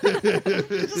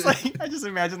 Just like I just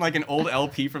imagine like an old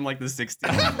LP from like the 60s.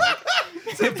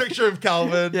 It's a picture of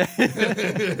Calvin. Yeah.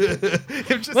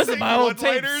 Him just Listen, saying my old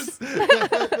one-liners.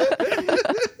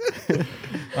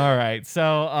 All right.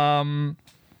 So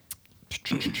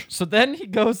then he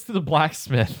goes to the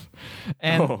blacksmith,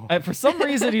 and for some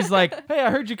reason he's like, "Hey,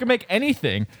 I heard you can make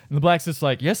anything." And the blacksmith's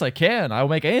like, "Yes, I can. I'll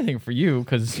make anything for you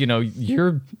because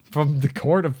you're from the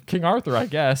court of King Arthur, I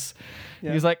guess."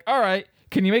 He's like, "All right,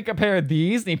 can you make a pair of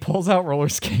these?" And he pulls out roller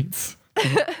skates,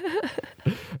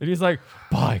 and he's like,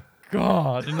 "By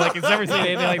God!" And like he's never seen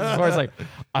anything like this before. He's like,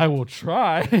 "I will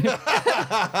try."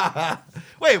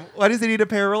 Wait, why does he need a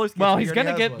pair of roller skates? Well, when he he's already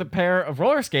gonna has get one? the pair of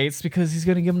roller skates because he's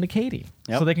gonna give them to Katie,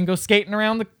 Yep. so they can go skating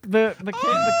around the court.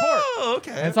 Oh,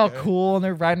 okay. And it's all cool, and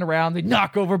they're riding around. They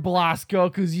knock over Belasco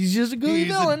because he's just a good He's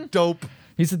villain. a dope.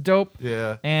 He's a dope.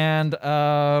 Yeah. And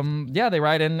they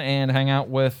ride in and hang out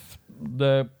with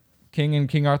the king in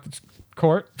King Arthur's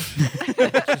court,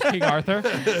 which is King Arthur.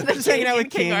 Just hanging out with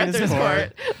King King in his Arthur's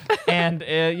court. And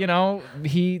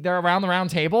they're around the round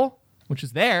table, which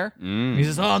is there. He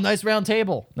says, "Oh, nice round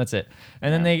table." That's it.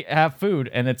 And then they have food,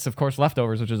 and it's of course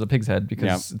leftovers, which is a pig's head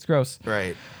because it's gross.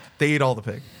 Right. They eat all the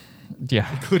pig, Yeah.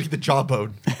 including the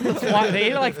jawbone. They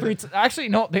eat it like actually,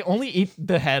 no, they only eat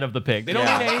the head of the pig. They don't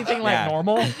Yeah. eat anything like Yeah.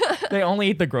 normal. They only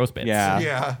eat the gross bits. Yeah.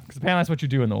 Yeah. Because apparently that's what you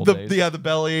do in the old The days. the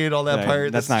belly and all that Yeah,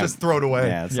 part. that's That's not- just thrown away.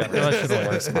 Yeah, it's Yeah, not that shit the away.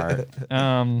 worst part.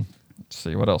 Let's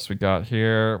see what else we got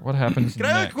here. What happens Can I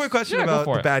have next? a quick question Yeah, go about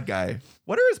for the it. bad guy?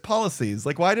 What are his policies?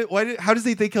 Like, how does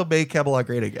he think he'll make Camelot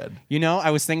great again? You know,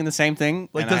 I was thinking the same thing.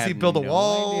 Like, and I does he had build a no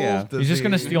wall? idea. Does He's just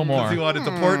gonna steal more. Does he want to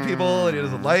deport people and he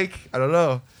doesn't like? I don't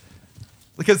know.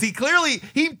 Because he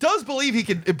does believe he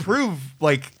can improve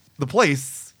like the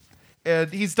place,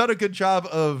 and he's done a good job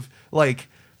of like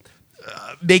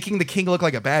making the king look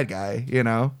like a bad guy.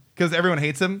 Because everyone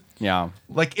hates him. Yeah.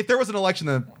 Like, if there was an election,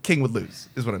 the king would lose.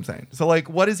 Is what I'm saying. So, like,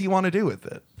 what does he want to do with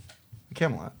it?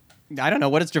 Camelot. I don't know.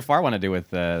 What does Jafar want to do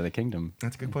with the kingdom?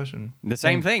 That's a good question. The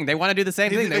same thing. They want to do the same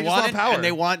They- thing. they They just want want it, power. and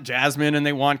they want Jasmine, and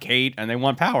they want Kate, and they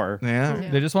want power. Yeah. Yeah.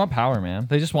 They just want power, man.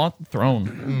 They just want the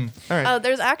throne. All right. Oh,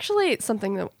 there's actually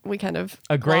something that we kind of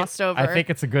A great. glossed over. I think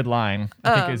it's a good line.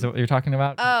 I think is what you're talking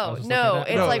about. I Oh was just no, looking at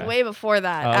it's that. like Okay. way before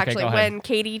that. Oh, okay, actually, go ahead. when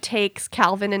Katie takes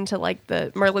Calvin into like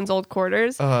the Merlin's old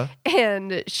quarters, Uh-huh.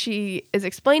 and she is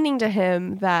explaining to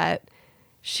him that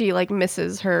she like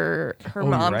misses her you're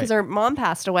mom because right. her mom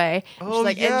passed away. Oh, She's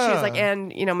like, and she was yeah. like,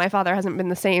 and my father hasn't been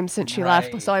the same since she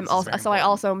Right. left. So I'm This is also very so I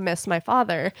also miss my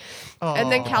father.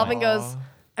 And then Calvin goes,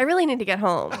 I really need to get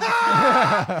home.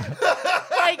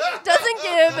 Like, doesn't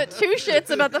give two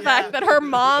shits about the fact that her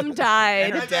mom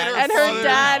died And her dad- and her father-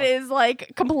 dad is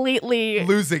like completely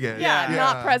Losing it.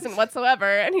 not present whatsoever.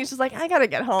 And he's just like, I gotta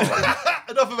get home.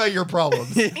 Enough about your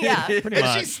problems. Yeah. Pretty And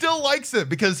much. she still likes him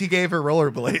because he gave her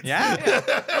rollerblades. Yeah.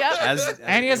 Yep.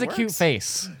 And he has a it cute works.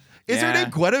 face. Is her Yeah.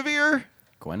 name Guinevere?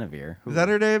 Guinevere. Is that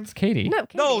her name? Katie. No,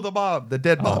 Katie. No, the mom, the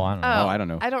dead mom. Oh, I don't know. Oh, I don't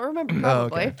know. I don't remember. Oh,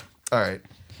 Probably. okay. All right.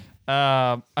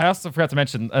 I also forgot to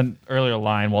mention an earlier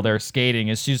line while they're skating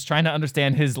is she's trying to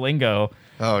understand his lingo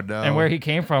Oh no. and where he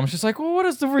came from. She's like, well, what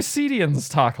does the Recedians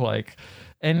talk like?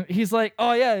 And he's like,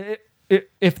 oh yeah,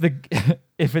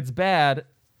 if it's bad,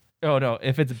 oh no,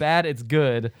 if it's bad, it's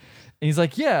good. And he's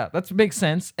like, yeah, that makes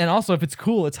sense. And also, if it's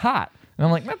cool, it's hot. And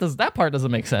I'm like, that part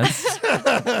doesn't make sense.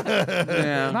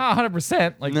 Yeah. Not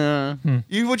 100%. Like No.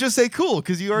 You would just say cool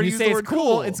because you already you used say the it's word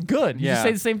cool, it's good. You just Yeah.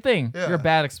 say the same thing. Yeah. You're a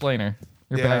bad explainer.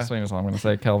 You're a Yeah. bad explainer is all I'm going to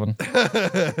say, Kelvin.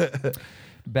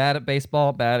 Bad at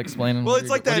baseball, bad explaining. Well, What it's are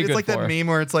you- like what are that. you It's good like that for? meme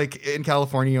where it's like in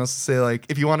California, you also say like,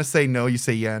 if you want to say no, you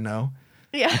say yeah, no.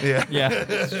 Yeah. Yeah. Yeah.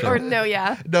 that's true. Or no,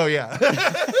 yeah. No, yeah.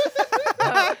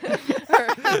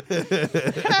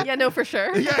 Yeah, no, for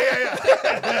sure. Yeah.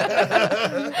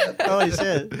 Holy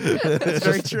shit. That's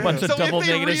very true. Bunch of So double if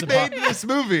they negatives. remade this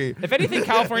movie, If anything,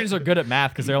 Californians are good at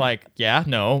math because they're like, yeah,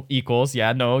 no, equals,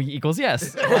 yeah, no, equals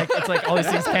yes. Like, it's like all these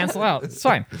things cancel out. It's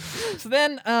fine. So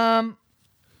then,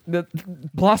 the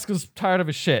Blasco's tired of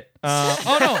his shit.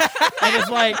 Oh no, and it's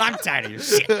like, I'm tired of your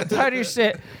shit. tired of your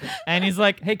shit. And he's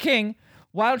like, hey, King,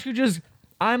 why don't you just,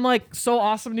 I'm like so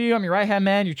awesome to you. I'm your right hand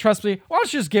man. You trust me. Why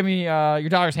don't you just give me your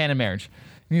daughter's hand in marriage?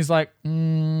 And he's like,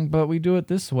 but we do it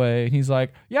this way. And he's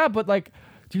like, yeah, but like,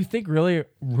 do you think really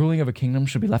ruling of a kingdom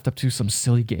should be left up to some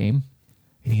silly game?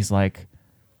 And he's like,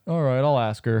 all right, I'll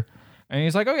ask her. And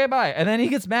he's like, okay, bye. And then he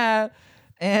gets mad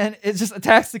and it just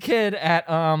attacks the kid at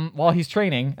while he's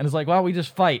training and is like, well, we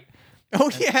just fight. Oh,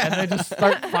 yeah. And they just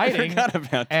start fighting. forgot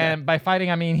about that. And by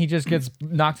fighting, I mean he just gets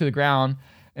knocked to the ground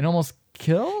and almost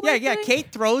killed. I Yeah. think?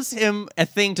 Kate throws him a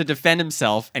thing to defend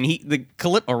himself, and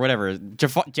or whatever,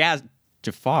 Jafar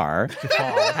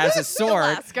has a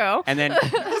sword. Blasco. And then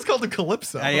it's called the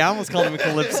Calypso. I almost called him a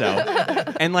Calypso.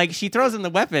 And like she throws him the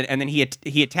weapon, and then he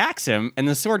attacks him, and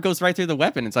the sword goes right through the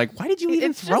weapon. It's like, why did you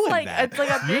even It's throw just him like that? it's like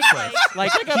a big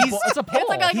Like he's It's a pole. it's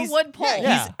like a He's- wood pole.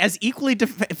 yeah. he's as equally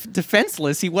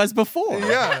defenseless he was before.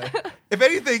 Yeah. If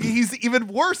anything, he's even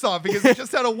worse off because he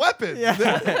just had a weapon.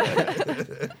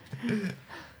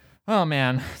 Oh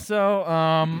man. So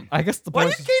I guess the Why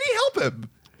boys. didn't Katie help him?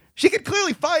 She could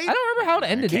clearly fight. I don't remember how it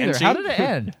ended Can either. she? How did it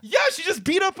end? Yeah, she just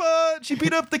beat up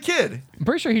the kid. I'm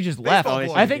pretty sure he just left. Baseball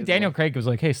boy. I think Daniel Craig was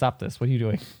like, "Hey, stop this! What are you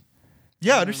doing?"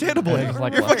 Yeah, understandably. And he was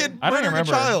like, You're "What?" fucking I don't murdering a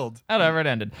remember. child. However it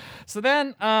ended. So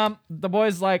then the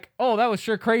boy's like, "Oh, that was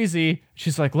sure crazy."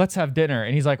 She's like, "Let's have dinner,"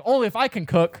 and he's like, "Only if I can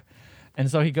cook." And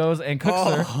so he goes and cooks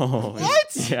her Oh,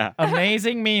 What? yeah.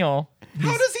 amazing meal.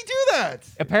 How does he do that?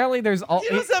 Apparently, there's all. He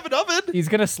doesn't have an oven. He's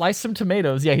gonna slice some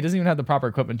tomatoes. Yeah, he doesn't even have the proper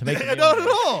equipment to make it. Not at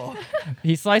all.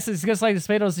 He's gonna slice the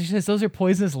tomatoes. She says, "Those are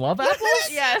poisonous love apples."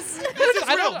 Yes. This is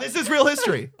real. This is real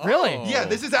history. Really? Yeah,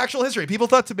 this is actual history. People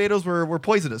thought tomatoes were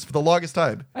poisonous for the longest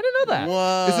time. I didn't know that.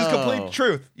 Whoa. This is complete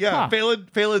truth. Yeah, Huh.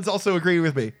 Phelan's also agreeing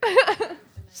with me.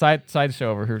 Side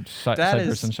show over here. Side That is-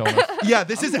 person showing us. Yeah,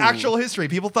 this is actual history.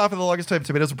 People thought for the longest time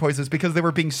tomatoes were poisonous because they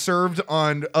were being served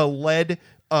on a lead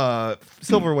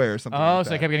silverware or something. Oh, like so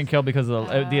they that. kept getting killed because of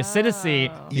the acidity.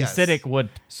 The Yes. acidic would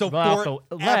So go out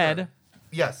the forever. lead.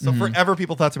 Yes. So forever,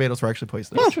 people thought tomatoes were actually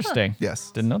poisonous. Interesting. Yes.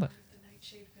 Didn't know that.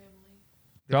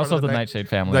 They're part also of the the Nightshade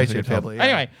family. Nightshade That's a good family, film.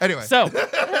 yeah. Anyway. Anyway. So,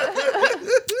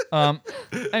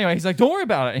 anyway, he's like, "Don't worry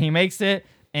about it." And he makes it,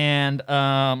 and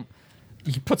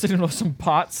he puts it into some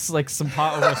pots, like some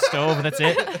pot over a stove, and that's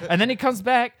it. And then he comes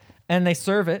back, and they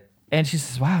serve it, and she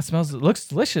says, "Wow, it looks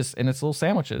delicious," and it's little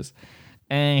sandwiches.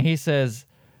 And he says,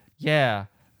 "Yeah,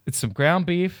 it's some ground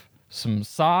beef, some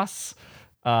sauce,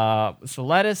 some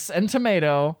lettuce and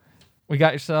tomato. We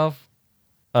got yourself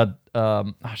a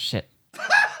oh shit."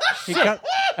 He calls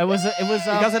It was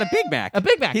it a Big Mac. a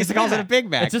Big Mac. He It's calls it a Big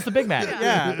Mac. It's just a Big Mac.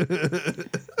 yeah.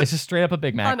 It's just straight up a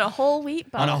Big Mac. On a whole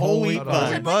wheat bun. On a whole wheat On a whole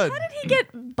bun. wheat bun. How did he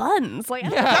get buns? Like, Yeah.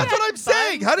 That's what I'm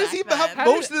saying. How does he have How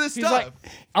did- most of this he's stuff? like-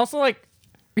 also, like,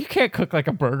 you can't cook like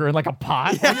a burger in like a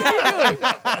pot. What are you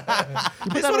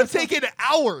doing? This would have taken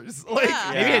hours. Like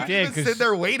Maybe it did, Just 'cause- sit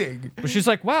there waiting. But she's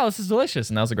like, "Wow, this is delicious,"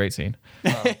 and that was a great scene.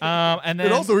 And then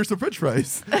And also, here's some French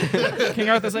fries. King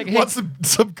Arthur's like, "Hey, Want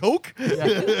some Coke? you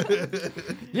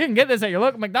can get this at your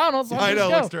local McDonald's. Why don't I you know,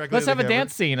 just looks go? directly Let's at have the a camera.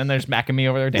 dance scene." And there's Mac and me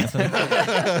over there dancing.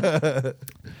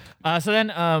 So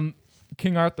then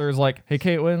King Arthur's like, "Hey,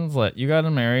 Kate Winslet, you got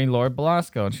to marry Lord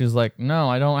Belasco," and she's like, "No,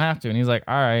 I don't have to." And he's like,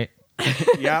 "All right."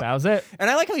 Yeah. That was it. And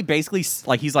I like how he basically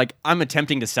he's like, I'm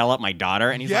attempting to sell up my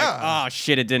daughter, and he's Yeah. like, oh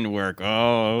shit, it didn't work.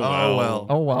 Oh well.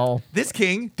 Oh well. This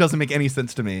king doesn't make any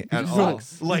sense to me at all.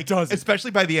 sucks. Like, especially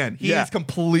by the end, he Yeah. is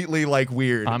completely like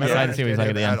weird. I'm I don't excited to see what he's like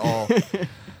at the understand him at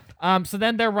all. So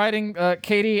then they're writing.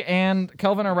 Katie and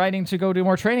Kelvin are writing to go do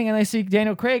more training, and they see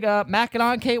Daniel Craig macking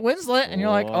on Kate Winslet, and you're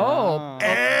like, "Oh."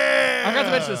 I forgot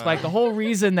to mention this, Mike. The whole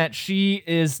reason that she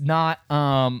is not,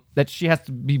 that she has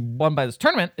to be won by this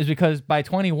tournament is because by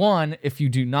 21, if you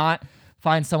do not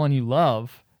find someone you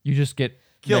love, you just get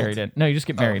Killed. married in. No, you just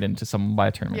get married into someone by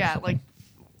a tournament. or Yeah, something. like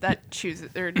that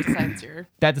chooses or decides your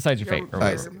that decides your fate or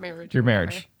whatever. marriage. Your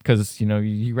marriage, because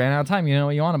you ran out of time. You know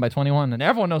what you wanted by 21, and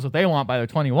everyone knows what they want by their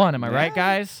 21. Am I right,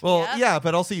 guys? Well, Yeah. yeah,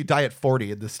 but also you die at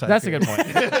 40 at this time. That's a period. good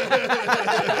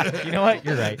point. You know what?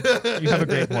 You're right. You have a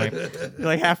great point. You're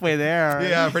like halfway there.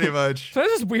 Yeah, pretty much. So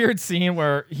there's this weird scene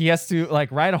where he has to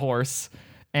like ride a horse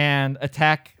and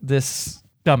attack this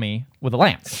dummy with a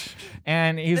lance,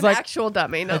 and he's An like, actual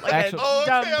dummy, not like actual- a Oh,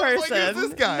 okay, dumb I was like, person. who's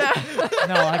this guy?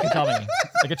 no, like a dummy,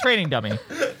 like a training dummy.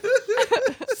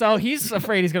 So he's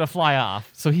afraid he's gonna fly off.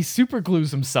 So he super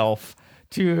glues himself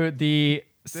to the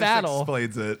This saddle,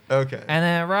 explains it. Okay. and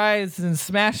then rides and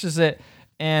smashes it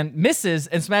and misses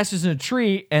and smashes in a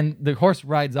tree, and the horse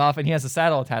rides off, and he has a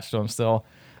saddle attached to him still,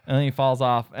 and then he falls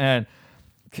off, and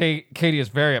Katie is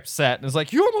very upset and is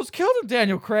like, "You almost killed him,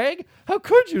 Daniel Craig. How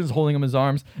could you?" And is holding him in his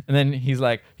arms, and then he's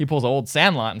like, he pulls an old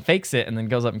Sandlot and fakes it, and then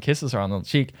goes up and kisses her on the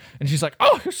cheek, and she's like,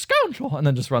 "Oh, you scoundrel!" and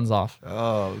then just runs off.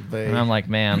 Oh, man. And I'm like,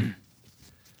 man.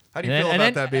 How do you feel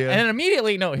about that, Mia? And then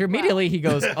immediately he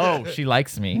goes, "Oh, she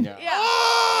likes me." Yeah.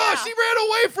 Oh, Yeah. she ran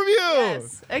away from you.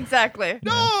 Yes, exactly.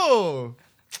 No.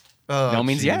 Oh, No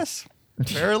means jeez. yes.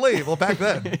 Apparently. Well, back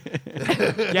then.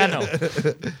 Yeah, no.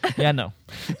 Yeah, no.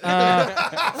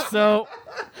 So,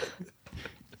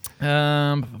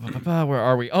 where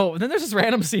are we? Oh, and then there's this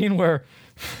random scene where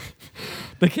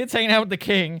the kid's hanging out with the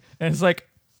king, and he's like,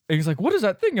 "What is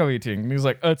that thing you're eating?" And he's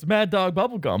like, "It's Mad Dog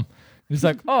bubblegum." He's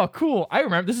like, "Oh, cool. I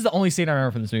remember. This is the only scene I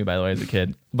remember from this movie, by the way, as a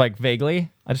kid. Like, vaguely.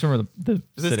 I just remember the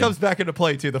This sitting. comes back into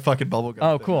play, too, the fucking bubblegum.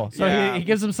 Oh, thing. cool. So Yeah. he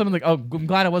gives him some of the. Oh, I'm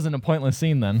glad it wasn't a pointless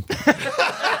scene then.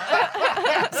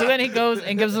 So then he goes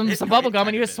and gives him some bubble gum,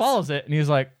 and he just swallows it, and he's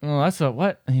like, "Oh, that's a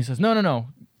what?" And he says, "No,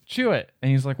 chew it." And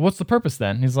he's like, "What's the purpose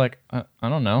then?" And he's like, I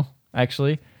don't know,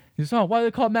 actually." He says, "Oh, why do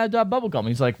they call it Mad Dog bubble gum?"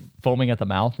 He's like foaming at the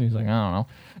mouth, and he's like, "I don't know."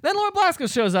 Then Lord Blasco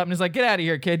shows up, and he's like, "Get out of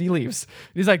here, kid." He leaves.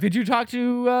 He's like, "Did you talk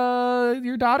to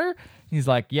your daughter?" He's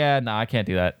like, "Yeah, no, I can't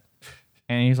do that."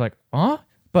 And he's like, "Huh?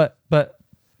 But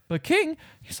King."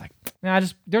 He's like, "Nah,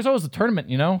 there's always a tournament,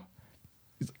 you know."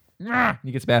 He's like, "Nah."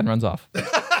 He gets mad and runs off.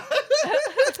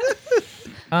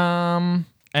 And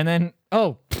then,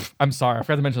 I'm sorry, I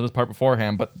forgot to mention this part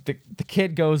beforehand, but the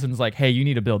kid goes and is like, "Hey, you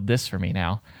need to build this for me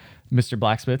now, Mr.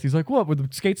 Blacksmith." He's like, "What? Were the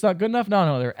skates not good enough?"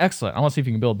 No, they're excellent. I want to see if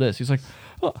you can build this. He's like,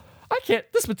 "Oh, I can't.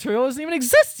 This material doesn't even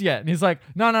exist yet." And he's like,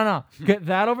 No. Get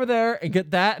that over there and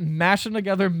get that and mash them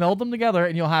together, meld them together,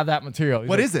 and you'll have that material.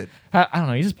 What is it? I don't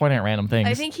know. He's just pointing at random things.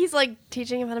 I think he's like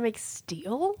teaching him how to make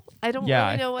steel. I don't Yeah.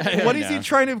 really know what. It What is. is he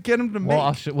trying to get him to make?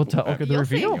 Well, we'll tell. Okay, the You'll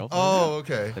see. reveal. Oh,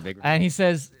 okay. The big And he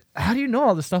says, "How do you know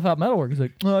all this stuff about metalwork?" He's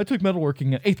like, "Oh, I took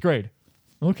metalworking in 8th grade."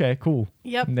 Okay, cool.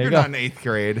 Yep. And there You're you go. not in 8th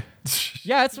grade.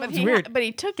 Yeah, it's But weird. but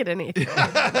he took it in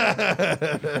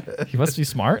 8th grade. He must be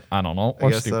smart. I don't know, I or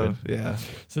guess stupid. so. Yeah.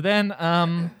 So then,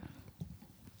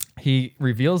 he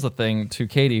reveals the thing to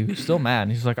Katie, who's still mad.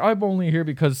 And he's like, "I'm only here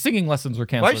because singing lessons were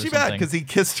canceled." Why is she mad? Because he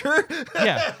kissed her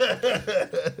Yeah,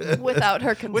 Without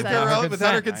her consent. with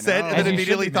without her consent, I and know. then As you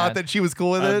immediately should be thought mad. that she was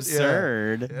cool with it.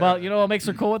 absurd. Well, you know what makes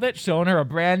her cool with it? Showing her a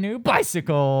brand new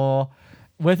bicycle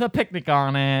with a picnic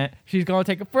on it. She's going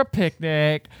to take it for a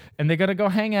picnic, and they're going to go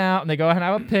hang out, and they go and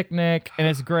have a picnic, and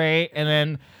it's great. And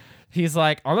then he's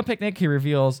like, on the picnic, he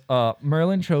reveals,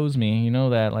 Merlin chose me. You know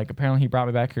that? Like, apparently he brought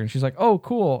me back here. And she's like, "Oh,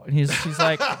 cool." And she's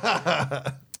like,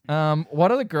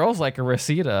 "What are the girls like a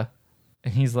Reseda?"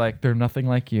 And he's like, "They're nothing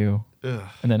like you." Ugh.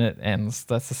 And then it ends.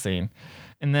 That's the scene.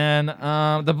 And then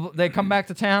they come back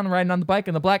to town riding on the bike,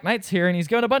 and the Black Knight's here, and he's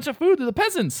giving a bunch of food to the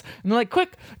peasants. And they're like,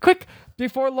 quick,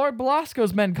 before Lord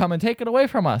Belasco's men come and take it away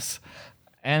from us.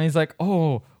 And he's like,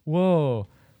 "Oh, whoa,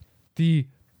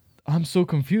 I'm so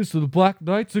confused. So the Black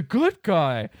Knight's a good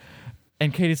guy."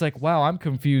 And Katie's like, "Wow, I'm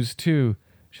confused too."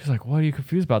 She's like, "What are you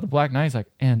confused about?" The Black Knight's like,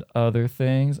 "And other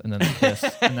things." And then they kiss.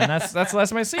 And then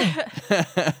that's my scene.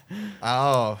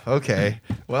 Oh, okay.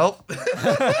 Well,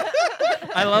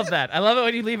 I love that. I love it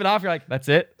when you leave it off. You're like, "That's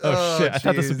it." Oh shit! I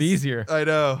thought this would be jeez. easier. I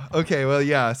know. Okay, well,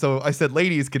 yeah. So I said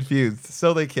ladies confused,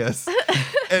 so they kiss.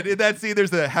 And in that scene,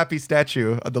 there's a happy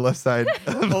statue on the left side.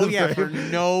 Oh yeah, for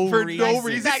no For reason. no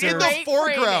reason. That's In the great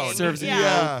foreground. framing. Serves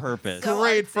Yeah. no purpose. So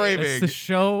Great artsy. framing. It's to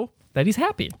show that he's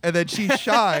happy. And then she's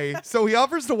shy, so he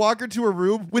offers to walk her to her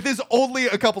room with his only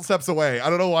a couple steps away. I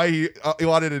don't know why he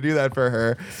wanted to do that for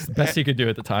her. Best he could do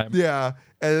at the time. Yeah.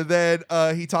 And then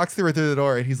he talks to her through the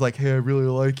door, and he's like, "Hey, I really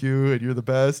like you, and you're the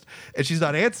best." And she's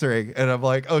not answering. And I'm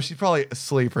like, "Oh, she's probably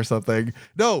asleep or something."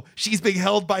 No, she's being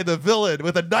held by the villain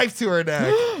with a knife to her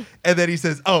neck. And then he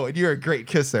says, "Oh, and you're a great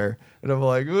kisser." And I'm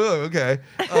like, "Oh, okay."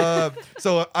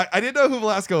 So I didn't know who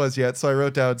Velasco was yet, so I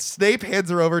wrote down, Snape hands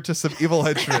her over to some evil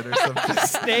henchman or something.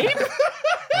 Snape?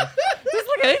 Doesn't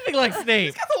look anything like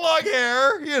Snape. The long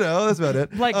hair, that's about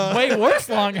it. Like way worse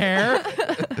long hair.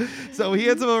 So he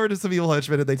hands him over to some evil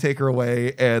henchmen, and they take her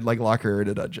away and like lock her in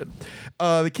a dungeon.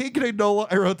 The king can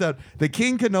I wrote down, the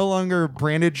king can no longer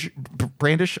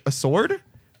brandish a sword.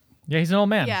 Yeah, he's an old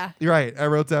man. Yeah. You're right. I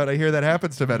wrote down, I hear that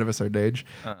happens to men of a certain age.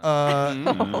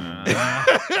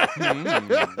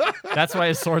 That's why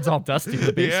his sword's all dusty in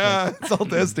the basement. Yeah, it's all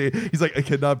dusty. He's like, I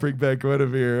cannot bring back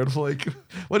Guinevere. And I'm like,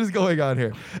 what is going on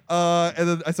here? And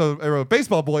then I wrote,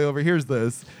 baseball boy overhears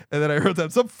this. And then I wrote down,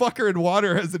 some fucker in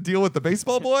water has to deal with the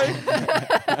baseball boy.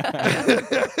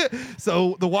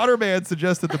 So the waterman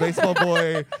suggested the baseball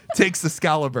boy takes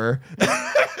Excalibur.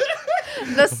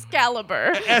 The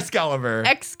Excalibur. Excalibur.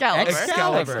 Excalibur.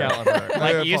 Excalibur.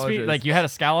 Like you used to be, apologize. like you had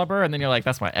Excalibur, and then you're like,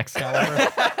 that's my Excalibur.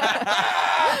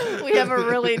 We have a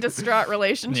really distraught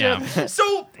relationship. Yeah.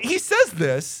 So he says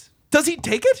this. Does he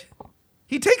take it?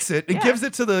 He takes it and Yeah. gives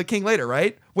it to the king later,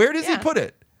 right? Where does he Yeah. put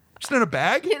it? Just in a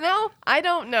bag? You know, I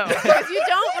don't know. Because you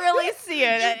don't really see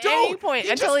it at any point He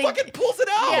until just fucking pulls it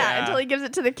out. yeah, until he gives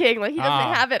it to the king. Like he doesn't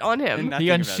Ah. have it on him. Not He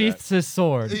think about unsheaths his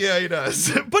sword. Yeah, he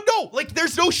does. But no, like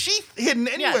there's no sheath hidden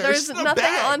anywhere. Yeah, It's there's just a nothing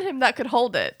bag. on him that could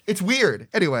hold it. It's weird.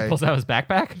 Anyway. Pulls out his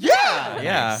backpack. Yeah.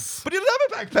 Yeah. But he doesn't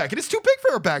have a backpack, and it's too big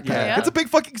for a backpack. Yeah. It's a big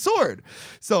fucking sword.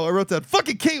 So I wrote down,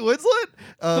 fucking Kate Winslet.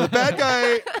 The bad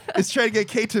guy is trying to get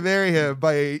Kate to marry him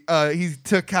by he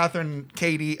took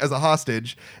Katie as a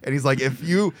hostage, and he's like,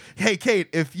 hey Kate,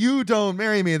 if you don't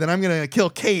marry me, then I'm gonna kill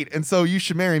Kate, and so you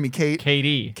should marry me, Kate.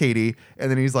 Katie. And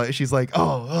then she's like,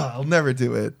 oh, I'll never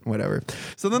do it. Whatever.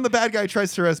 So then the bad guy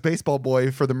tries to arrest Baseball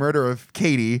Boy for the murder of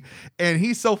Katie. And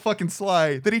he's so fucking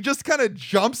sly that he just kind of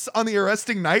jumps on the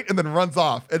arresting knight and then runs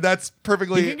off. And that's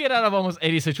perfectly. He can get out of almost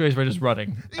any situation by just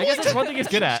running. I guess that's one thing he's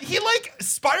good at. He like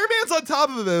Spider-Man's on top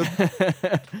of him.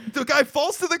 The guy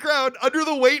falls to the ground under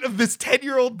the weight of this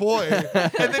 10-year-old boy.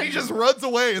 And then he just runs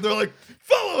away. And they're like,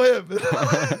 follow him.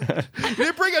 Did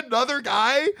they bring another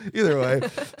guy? Either way.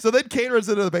 So then Kate runs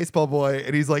into the baseball boy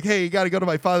and he's like, hey, you got to go to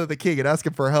my father, the king, and ask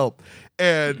him for help.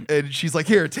 And she's like,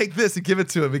 here, take this and give it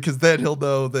to him because then he'll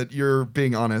know that you're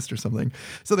being honest or something.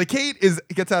 So the Kate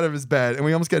gets out of his bed and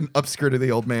we almost get an upskirt of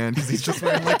the old man because he's just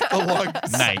wearing like a long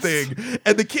Nice. thing.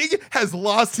 And the king has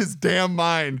lost his damn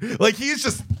mind. Like he's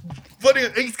just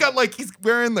he's got like he's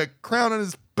wearing the crown on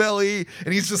his belly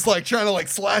and he's just like trying to like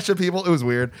slash at people. It was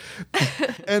weird.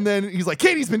 And then he's like,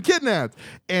 Katie's been kidnapped.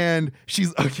 And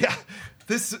she's yeah,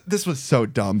 this was so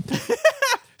dumb.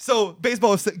 So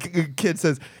baseball kid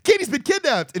says, Katie's been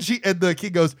kidnapped. And the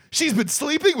king goes, she's been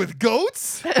sleeping with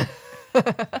goats?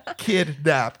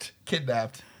 Kidnapped.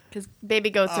 Because baby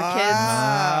goats are kids.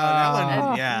 that one,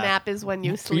 And yeah. nap is when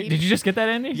you sleep. Did you just get that,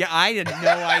 Andy? Yeah, I had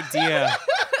no idea.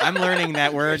 I'm learning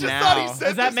that word Just thought he now. said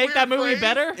Does that this make that weird movie phrase.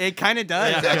 better? It kind of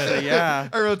does, Yeah. actually. Yeah.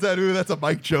 I wrote down, ooh, that's a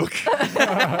Mike joke.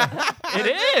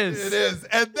 It is. It is.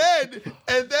 And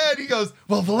then he goes,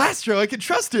 well, Velastro, I can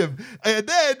trust him. And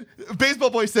then Baseball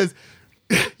Boy says,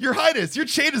 Your Highness, your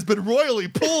chain has been royally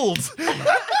pulled.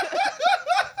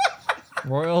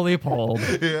 Royally pulled.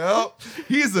 Yeah.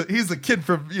 He's a kid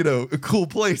from, a cool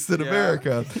place in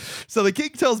America. So the king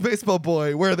tells Baseball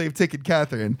Boy where they've taken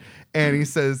Catherine. And he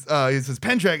says,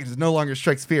 Pendragon no longer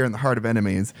strikes fear in the heart of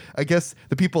enemies. I guess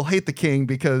the people hate the king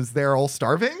because they're all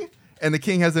starving and the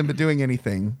king hasn't been doing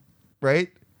anything. Right?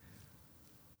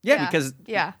 Yeah, because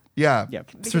yeah. Yeah. Yeah.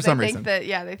 For Because some they reason. think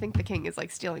they think the king is like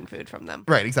stealing food from them.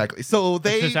 Right, exactly. So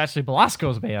they It's actually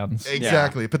Belasco's bands.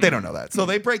 exactly, but they don't know that. So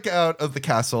they break out of the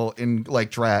castle in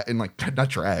like not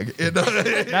drag. In,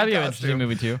 That'd be an interesting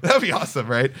movie too. That'd be awesome,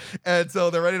 right? And so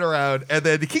they're running around, and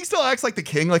then the king still acts like the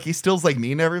king, like he still's like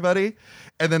mean to everybody.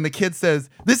 And then the kid says,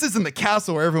 "This isn't the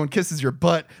castle where everyone kisses your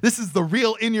butt. This is the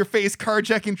real in-your-face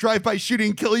carjacking, drive-by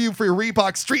shooting, kill you for your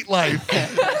Reebok street life."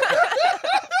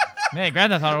 Man,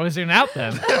 Granddad thought I was doing out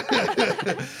then.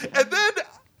 And then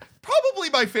probably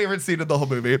my favorite scene in the whole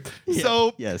movie.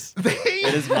 So yes, they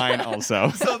it is mine also.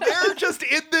 So they're just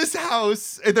in this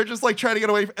house and they're just like trying to get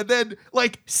away. And then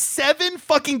like 7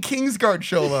 fucking Kingsguard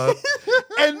show up.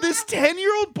 And this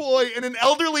 10-year-old boy and an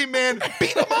elderly man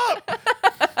beat him up.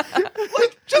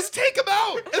 Like, just take him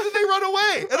out. And then they run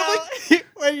away. And I'm like,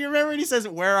 Wait, you remember when he says,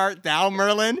 "Where art thou,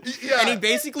 Merlin?" Yeah. And he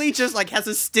basically just like has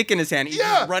a stick in his hand. He's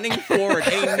Yeah. just running forward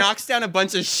and he knocks down a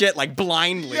bunch of shit like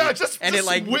blindly. yeah, just and it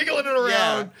like wiggling it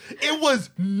around. It was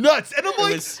nuts. And I'm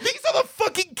like, was- these are the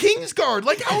fucking Kingsguard.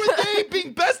 Like, how are they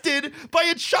being bested by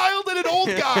a child and an old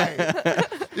guy?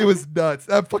 It was nuts.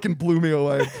 That fucking blew me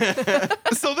away.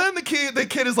 So then the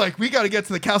kid is like, we got to get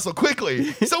to the castle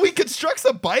quickly. So he constructs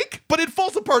a bike, but it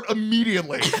falls apart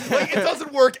immediately. Like, it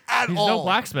doesn't work at He's all. no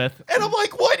blacksmith. And I'm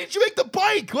like, why did you make the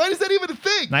bike? Why is that even a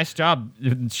thing? Nice job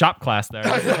in shop class there.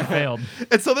 You failed.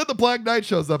 And so then the Black Knight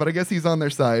shows up, and I guess he's on their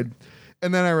side.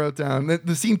 And then I wrote down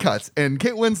the scene cuts, and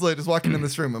Kate Winslet is walking in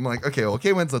this room. I'm like, okay, well,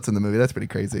 Kate Winslet's in the movie. That's pretty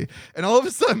crazy. And all of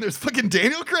a sudden, there's fucking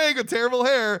Daniel Craig with terrible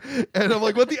hair, and I'm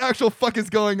like, what the actual fuck is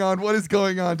going on? What is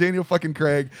going on, Daniel fucking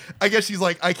Craig? I guess she's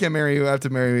like, I can't marry you. I have to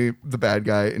marry the bad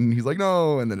guy, and he's like,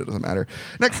 no, and then it doesn't matter.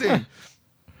 Next scene.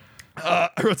 I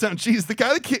wrote down, geez, the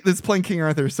guy that's playing King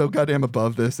Arthur is so goddamn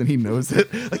above this, and he knows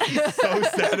it. Like, he's so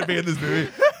sad to be in this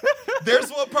movie.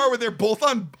 There's one part where they're both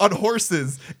on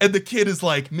horses, and the kid is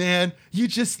like, man, you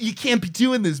can't be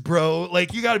doing this, bro.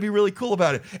 Like, you got to be really cool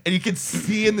about it. And you can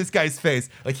see in this guy's face,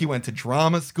 like, he went to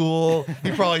drama school.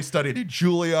 He probably studied at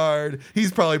Juilliard.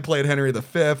 He's probably played Henry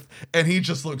V, and he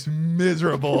just looks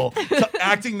miserable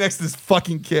acting next to this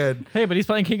fucking kid. Hey, but he's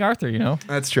playing King Arthur, you know?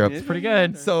 That's true. It's pretty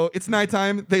good. So it's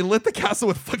nighttime. They lit the castle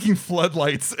with fucking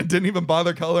floodlights and didn't even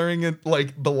bother coloring it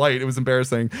like the light. It was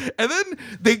embarrassing. And then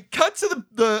they cut to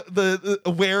the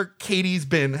where Katie's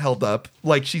been held up,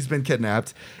 like she's been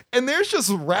kidnapped, and there's just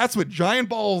rats with giant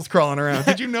balls crawling around.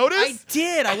 Did you notice? I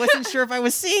did. I wasn't sure if I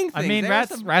was seeing things. I mean,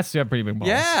 rats do have pretty big balls.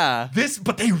 Yeah.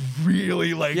 But they really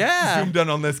zoomed in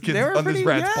on this kid, They were on this pretty-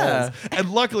 rat's yeah. balls. And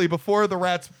luckily, before the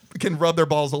rats can rub their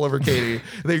balls all over Katie,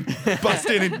 they bust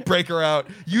in and break her out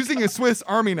using a Swiss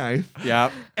Army knife.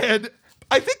 Yeah. And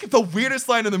I think the weirdest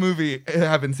line in the movie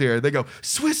happens here. They go,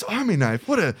 Swiss Army knife.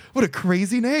 What a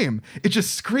crazy name. It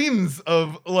just screams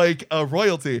of like a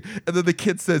royalty. And then the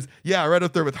kid says, yeah, right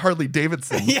up there with Harley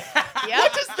Davidson. Yeah.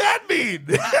 What does that mean?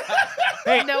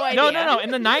 Hey, No idea. No.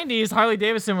 In the 90s, Harley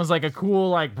Davidson was like a cool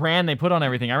like brand they put on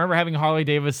everything. I remember having Harley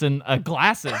Davidson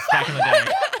glasses back in the day.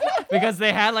 Because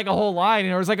they had like a whole line,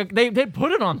 and it was like they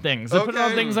put it on things. They put it on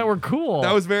Okay. things that were cool.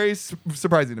 That was very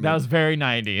surprising to me. That was very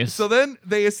 90s. So then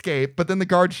they escape, but then the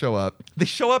guards show up. They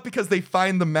show up because they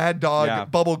find the Mad Dog Yeah.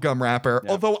 bubblegum wrapper,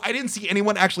 Yeah. although I didn't see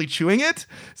anyone actually chewing it.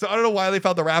 So I don't know why they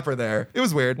found the wrapper there. It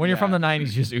was weird. When you're from the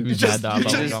 90s, you just ooze Just- Mad Dog.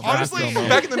 just- bubblegum. honestly, That's so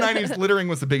back in the 90s, littering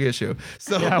was a big issue.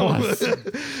 So, Yeah, it was.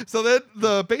 so then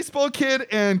the baseball kid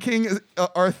and King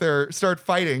Arthur start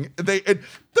fighting.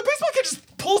 The baseball kid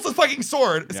just pulls the fucking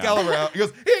sword, Excalibur, out. He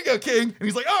goes, here you go, King. And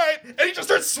he's like, all right. And he just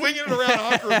starts swinging it around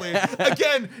awkwardly.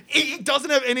 Again, he doesn't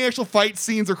have any actual fight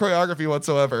scenes or choreography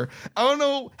whatsoever. I don't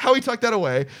know how he tucked that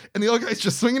away. And the other guy's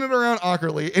just swinging it around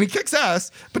awkwardly. And he kicks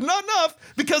ass, but not enough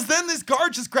because then this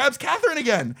guard just grabs Catherine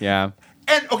again. Yeah.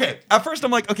 And okay, at first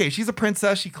I'm like, okay, she's a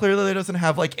princess. She clearly doesn't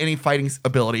have like any fighting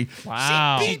ability.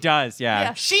 Wow. She does.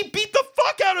 Yeah. She beat the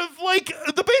fuck out of like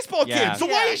the baseball Yeah. kid. So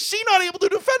Yeah. why is she not able to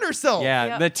defend herself? Yeah,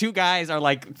 Yep. the two guys are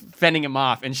like fending him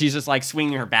off, and she's just like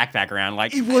swinging her backpack around,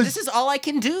 like, It was- "This is all I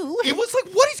can do." It was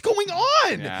like, what is going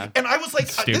on? Yeah. And I was like,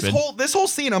 Stupid. this whole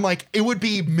scene, I'm like, it would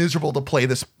be miserable to play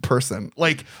this person.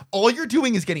 Like, all you're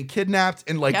doing is getting kidnapped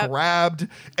and like Yep. grabbed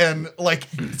and like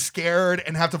scared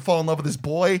and have to fall in love with this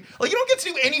boy. Like, you don't get to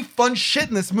do any fun shit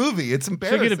in this movie. It's She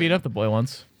embarrassing. could have beat up the boy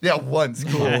once. Yeah, once.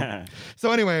 Cool.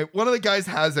 So anyway, one of the guys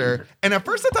has her, and at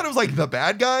first I thought it was like the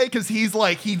bad guy because he has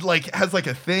like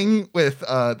a thing with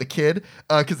the kid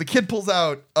because the kid pulls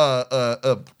out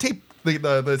a tape.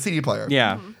 The CD player.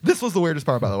 Yeah. This was the weirdest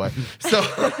part, by the way. So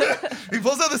he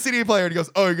pulls out the CD player and he goes,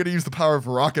 "Oh, you're gonna use the power of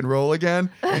rock and roll again?"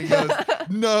 And he goes,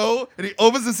 "No." And he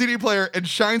opens the CD player and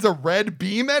shines a red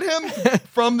beam at him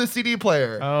from the CD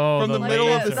player. Oh, from the the middle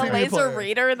of the laser. the CD laser player.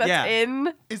 reader that's Yeah.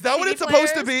 in. Is that what CD it's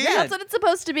supposed to players? be? Yeah. That's what it's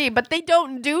supposed to be, but they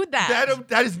don't do that.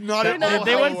 That is not They're at not all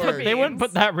They how it wouldn't works.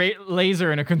 put that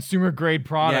laser in a consumer grade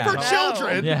product. Yeah. For No.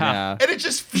 children. Yeah. Yeah. And it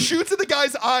just shoots at the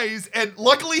guy's eyes, and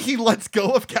luckily he lets go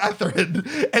of Catherine,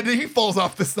 and then he falls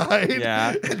off the side.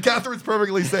 Yeah. And Catherine's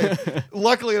perfectly safe.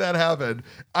 Luckily that happened.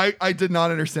 I did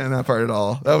not understand that part at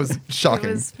all. That was It shocking.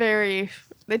 was very.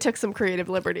 They took some creative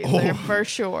liberties Oh. there for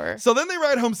sure. So then they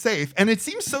ride home safe, and it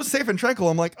seems so safe and tranquil.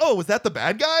 I'm like, oh, was that the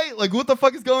bad guy? Like, what the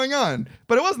fuck is going on?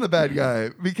 But it wasn't the bad guy,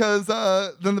 because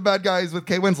then the bad guy is with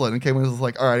Kate Winslet, and Kate Winslet's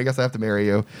like, all right, I guess I have to marry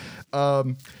you.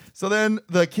 So then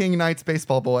the king knights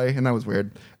baseball boy, and that was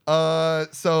weird.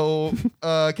 So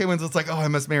Kate Winslet's like, oh, I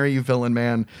must marry you, villain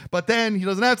man. But then he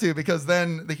doesn't have to, because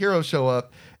then the heroes show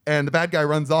up, and the bad guy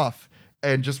runs off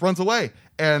and just runs away.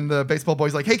 And the baseball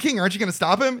boy's like, hey, King, aren't you going to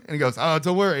stop him? And he goes, oh,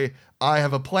 don't worry. I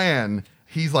have a plan.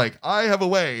 He's like, I have a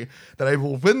way that I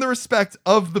will win the respect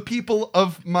of the people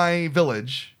of my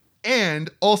village and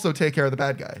also take care of the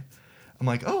bad guy. I'm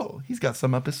like, oh, he's got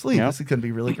some up his sleeve. Yep. This is going to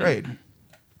be really great.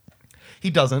 He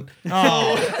doesn't.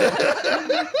 Oh,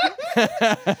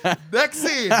 Next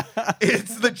scene,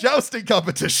 it's the jousting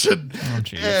competition. Oh,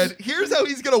 jeez. And here's how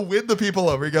he's going to win the people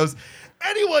over. He goes,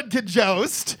 anyone can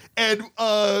joust and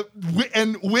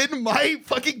win my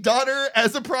fucking daughter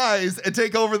as a prize and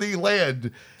take over the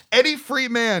land. any free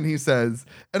man, he says.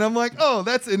 And I'm like, oh,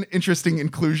 that's an interesting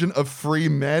inclusion of free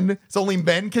men. So only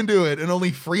men can do it and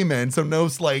only free men. So no,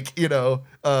 like,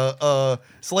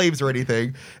 slaves or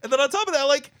anything. And then on top of that,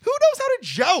 like, who knows how to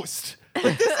joust?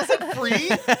 Like, this isn't free.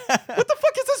 What the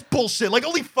fuck is this bullshit? Like,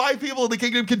 only 5 people in the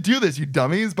kingdom can do this, you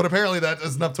dummies. But apparently that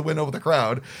is enough to win over the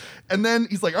crowd. And then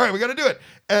he's like, all right, we got to do it.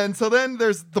 And so then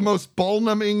there's the most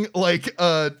ball-numbing, like,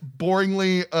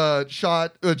 boringly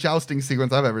shot jousting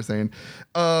sequence I've ever seen.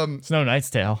 It's no Knight's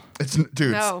Tale.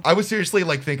 Dude, No. I was seriously,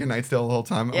 like, thinking Knight's Tale the whole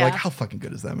time. I'm Yeah. like, how fucking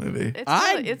good is that movie?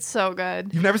 It's so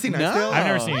good. You've never seen Knight's Tale? I've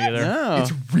never seen it either. No.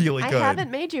 It's really good. I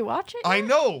haven't made you watch it. I yet?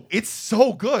 know. It's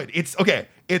so good. It's okay.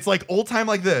 It's like old time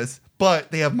like this, but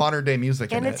they have modern day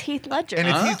music And in it's it. Heath Ledger. And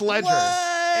it's Heath Ledger.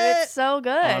 And it's so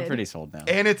good. Oh, I'm pretty sold now.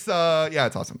 And it's yeah,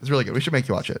 it's awesome. It's really good. We should make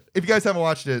you watch it. If you guys haven't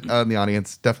watched it in the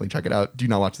audience, definitely check it out. Do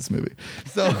not watch this movie.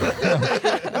 So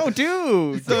Oh,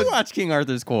 dude. So- do watch King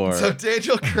Arthur's Court. so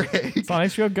Daniel Craig, It's on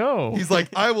HBO Go. he's like,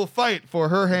 I will fight for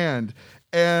her hand.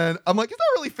 And I'm like, it's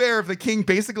not really fair if the king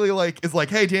basically like is like,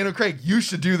 hey, Daniel Craig, you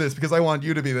should do this because I want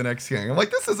you to be the next king. I'm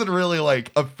like, this isn't really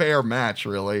like a fair match,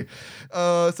 really.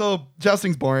 So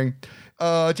jousting's boring.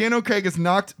 Daniel Craig is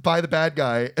knocked by the bad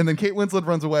guy, and then Kate Winslet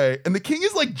runs away. And the king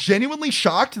is like genuinely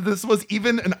shocked this was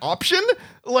even an option.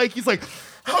 Like, he's like,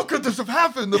 how could this have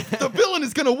happened? The villain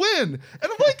is gonna win. And I'm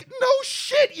like, no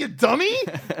shit, you dummy.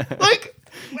 Like,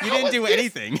 You how didn't was do this-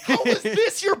 anything. How was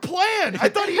this your plan? I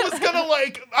thought he was gonna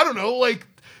like, I don't know, like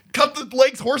cut the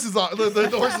horses off, the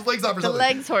horse's legs off or the something.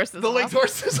 legs horses. The legs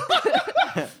horses.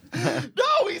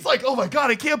 No, he's like, oh my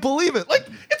god, I can't believe it. Like,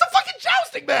 it's a fucking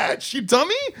jousting match, you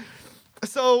dummy.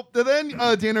 So then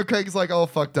Daniel Craig is like all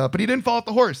fucked up, but he didn't fall off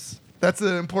the horse. That's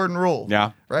an important rule.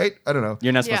 Yeah. Right? I don't know.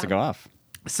 You're not supposed Yeah. to go off.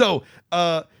 So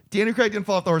Daniel Craig didn't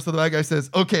fall off the horse, so the bad guy says,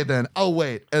 okay, then I'll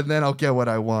wait, and then I'll get what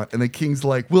I want. And the king's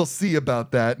like, we'll see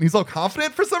about that. And he's all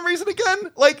confident for some reason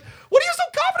again. Like, what are you so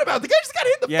confident about? The guy just got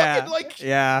hit in the Yeah, fucking, like,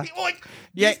 yeah.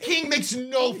 this king makes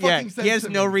no fucking Yeah, sense. he has to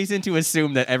no me. reason to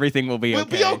assume that everything will be We'll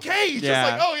okay. be okay. He's Yeah.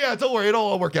 just like, oh yeah, don't worry, it'll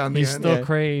all work out in the He's end. still Yeah.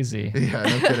 crazy. Yeah,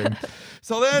 no kidding.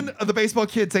 So then the baseball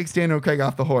kid takes Daniel Craig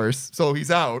off the horse. So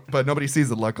he's out, but nobody sees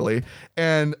it, luckily.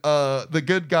 And the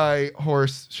good guy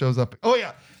horse shows up. Oh,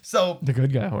 yeah. So, The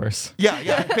good guy horse.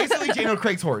 yeah. Basically, Daniel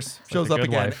Craig's horse shows The up Good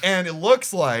again. Life. And it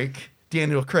looks like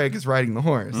Daniel Craig is riding the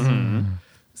horse.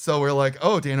 So we're like,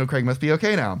 oh, Daniel Craig must be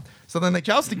okay now. So then they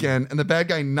joust again, and the bad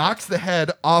guy knocks the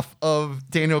head off of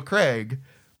Daniel Craig,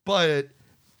 but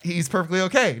he's perfectly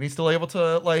okay. And he's still able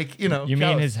to, like, You mean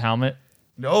joust. his helmet?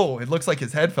 No, it looks like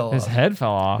his head fell His off. head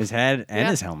fell off. His head and Yeah.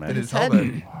 his helmet. And his head.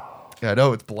 helmet. Yeah,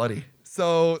 no, it's bloody.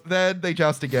 So then they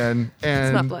joust again, and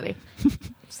It's not bloody.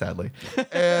 sadly,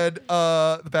 and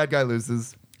the bad guy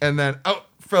loses, and then out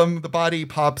from the body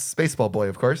pops Baseball Boy,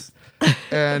 of course,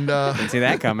 and Didn't see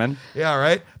that coming. yeah,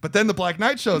 right. But then the Black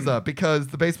Knight shows up because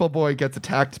the Baseball Boy gets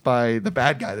attacked by the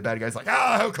bad guy. The bad guy's like,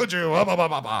 how could you? Blah, blah, blah,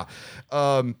 blah, blah.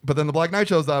 But then the Black Knight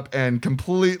shows up and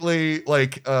completely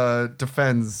like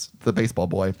defends the Baseball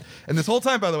Boy. And this whole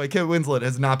time, by the way, Kate Winslet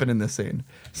has not been in this scene.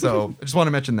 So I just want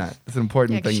to mention that. It's an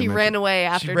important Yeah, 'cause thing. she to ran mention. away She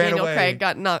after ran Daniel away. Craig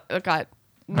got knocked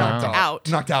out.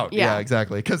 Knocked out. Yeah, Yeah.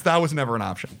 exactly. Because that was never an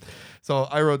option. So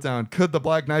I wrote down, could the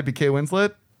Black Knight be Kate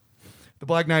Winslet? The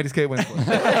Black Knight is Kate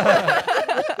Winslet.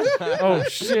 Oh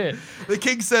shit! The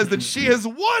king says that she has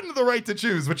won the right to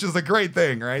choose, which is a great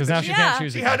thing, right? Because now That she Yeah. can't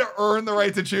choose. she again. had to earn the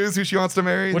right to choose who she wants to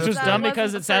marry. Which was That dumb wasn't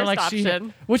because the it sounded like first she.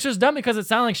 option. Which was dumb because it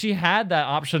sounded like she had that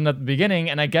option at the beginning,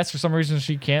 and I guess for some reason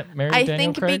she can't marry I Daniel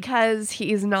think Craig. because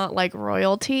he's not like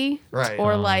royalty, Right.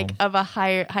 or Oh. like of a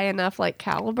high enough like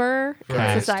caliber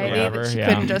Right. in society Whatever, that she yeah.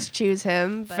 couldn't just choose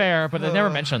him. But Fair, but they never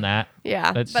mentioned that.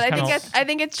 Yeah, That's but just kinda- I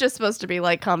think it's just supposed to be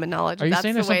like common knowledge. Are you That's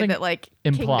saying the there's way something that like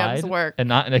Implied kingdoms work, and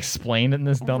not explained in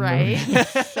this dumb right? movie.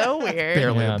 So weird.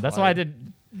 Barely. Yeah, that's why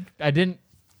I didn't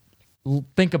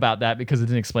think about that because it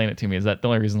didn't explain it to me. Is that the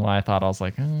only reason why I thought I was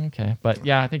like, okay, but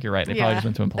yeah, I think you're right. They probably just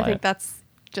meant to imply I think it, that's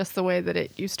just the way that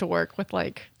it used to work with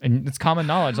like and it's common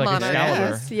knowledge, like Excalibur.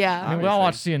 monarchs. Yeah, I mean, we all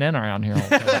watch CNN around here. All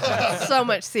the time. so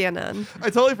much CNN. I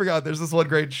totally forgot. There's this one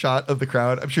great shot of the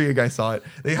crowd. I'm sure you guys saw it.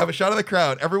 They have a shot of the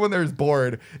crowd. Everyone there is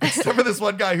bored, except for this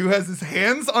one guy who has his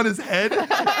hands on his head.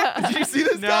 Did you see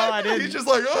this No, guy? I didn't. He's just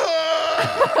like,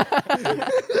 ah!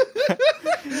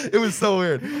 It was so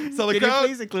weird. So the Can you crowd.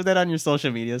 please include that on your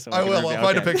social media? So we I can will. review- I'll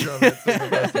find a okay. picture of it. So you can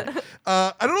post it.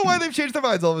 I don't know why they've changed their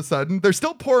minds all of a sudden. They're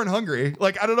still poor and hungry.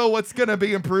 Like, I don't know what's going to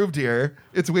be improved here.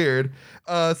 It's weird.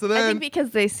 So I then. think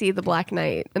because they see the Black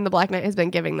Knight, and the Black Knight has been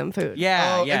giving them food.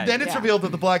 Yeah, yeah. And then it's Yeah. revealed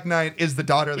that the Black Knight is the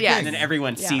daughter of the Yeah. king. And then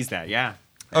everyone Yeah. sees that. Yeah.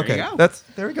 Okay, you go.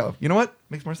 there we go. You know what?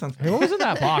 Makes more sense. Hey, what was in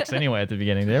that box anyway at the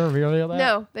beginning? Did they ever reveal that?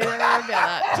 No, they never reveal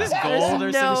that. Just gold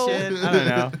or some shit. I don't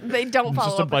know. They don't follow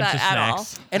Just a up with bunch that of at all.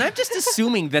 snacks. And I'm just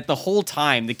assuming that the whole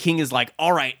time the king is like,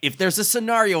 all right, if there's a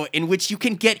scenario in which you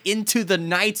can get into the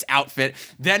knight's outfit,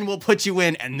 then we'll put you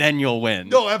in and then you'll win.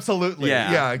 No, absolutely.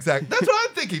 Yeah. Yeah, exactly. That's what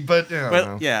I'm thinking, but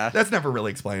Well, yeah. That's never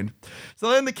really explained. So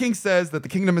then the king says that the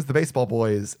kingdom is the baseball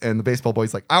boys, and the baseball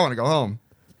boy's like, I want to go home.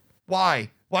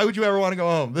 Why? Why would you ever want to go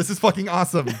home? This is fucking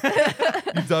awesome.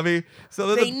 You dummy. So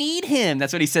then They need him.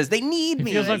 That's what he says. They need He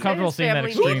me. feels uncomfortable His seeing that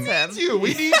family extreme. needs him. needs you.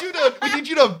 We need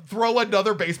you to throw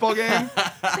another baseball game.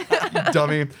 You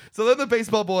dummy. So then the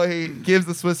baseball boy gives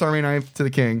the Swiss Army knife to the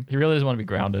king. He really doesn't want to be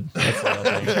grounded. That's the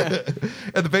other thing.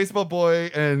 And the baseball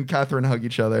boy and Catherine hug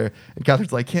each other. And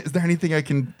Catherine's like, is there anything I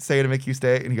can say to make you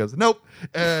stay? And he goes, nope.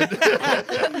 And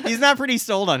He's not pretty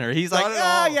sold on her. He's like, Not at oh,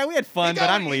 all. yeah, we had fun, but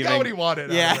I'm he leaving. got what he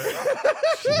wanted. Yeah.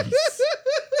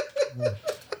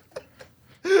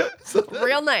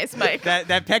 Real nice, Mike.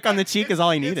 That peck on the cheek is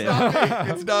all he needed.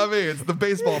 It's not me. It's the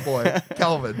baseball boy,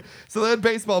 Calvin. So then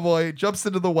baseball boy jumps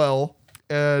into the well.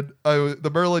 And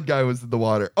the Merlin guy was in the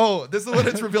water. Oh, this is when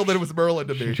it's revealed that it was Merlin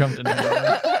to He me. jumped into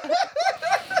the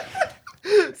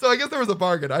So I guess there was a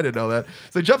bargain. I didn't know that.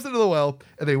 So he jumps into the well,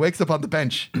 and then he wakes up on the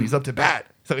bench, and he's up to bat.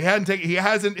 So he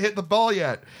hasn't hit the ball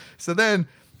yet. So then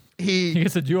He he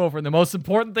gets a do-over in the most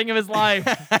important thing of his life.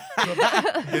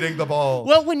 hitting the ball.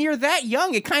 Well, when you're that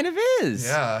young, it kind of is.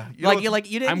 Yeah. You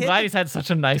didn't I'm hit glad the- he's had such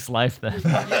a nice life then.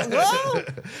 Well,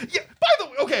 Yeah. By the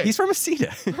way, okay. he's from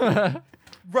Aceta.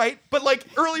 Right, but like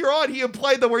earlier on, he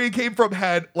implied that where he came from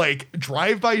had like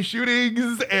drive-by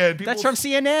shootings and people. That's from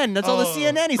CNN. That's all the Oh,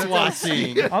 CNN he's that's all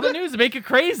watching. All the news make it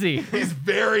crazy. He's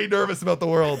very nervous about the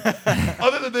world.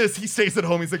 Other than this, he stays at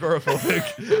home. He's agoraphobic.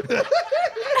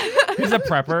 He's a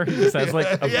prepper. He just has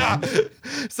like a Yeah.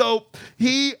 So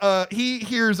he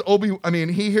hears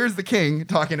he hears the king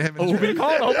talking to him. in his We dream.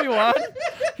 call it Obi-Wan.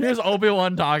 Here's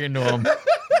Obi-Wan talking to him.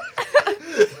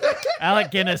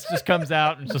 Alec Guinness just comes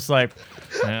out and just like,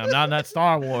 "Man, I'm not in that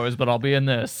Star Wars, but I'll be in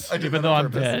this, I did even that though on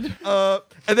I'm purpose. dead."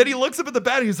 And then he looks up at the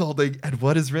bat he's holding, and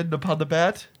what is written upon the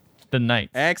bat? The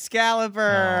Knights. Excalibur.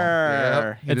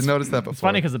 Yeah, he didn't notice that before. It's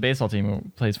funny because the baseball team who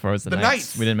plays for us, the The Knights.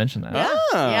 Knights. We didn't mention that. Yeah. Oh.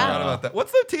 Yeah. Forgot about that.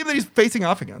 What's the team that he's facing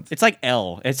off against? It's like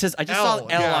L. It's just I just saw L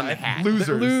yeah, on the hat.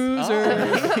 Losers.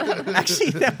 Oh.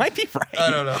 Actually, that might be right. I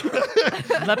don't know. Why would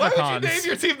you Leprechauns. name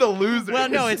your team the Losers? Well,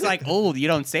 no, it's like, oh, you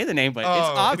don't say the name, but Oh, it's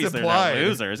it's obviously implied. they're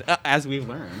losers, as we've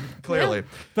learned. clearly.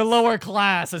 The lower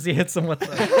class as he hits him with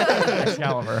the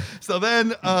Excalibur. So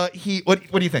then what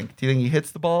do you think? Do you think he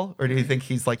hits the ball, or do you think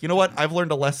he's like, you know what? I've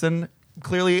learned a lesson.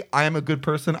 Clearly, I am a good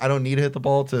person. I don't need to hit the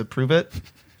ball to prove it.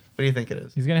 What do you think it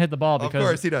is? He's gonna hit the ball Of because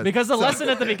course he does. Because the So- lesson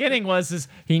at the beginning was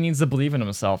he needs to believe in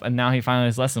himself, and now he finally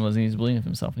his lesson was he needs to believe in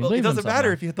himself. He Well, it believes in doesn't himself matter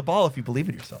now. if you hit the ball if you believe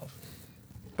in yourself.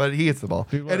 But he hits the ball.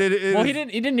 And Well, he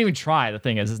didn't even try. The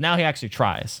thing is now he actually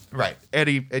tries. Right. And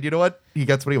you know what? He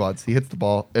gets what he wants. He hits the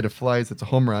ball, and it flies. It's a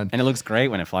home run. And it looks great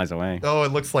when it flies away. Oh,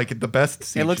 it looks like the best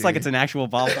CG. It looks like it's an actual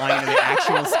ball flying into the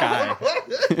actual sky.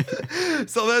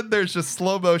 So then there's just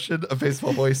slow motion of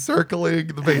baseball boy circling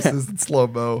the bases in slow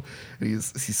mo. And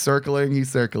he's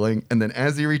circling, and then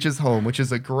as he reaches home, which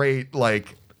is a great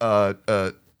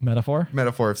Metaphor.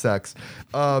 metaphor of sex,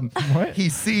 What? he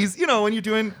sees, when you're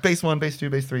doing base 1, base 2,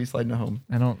 base 3, sliding to home.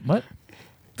 I don't. What?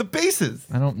 The bases.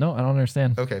 I don't know. I don't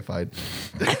understand. Okay, fine.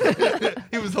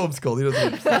 He was homeschooled. He doesn't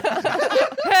understand.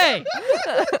 Hey.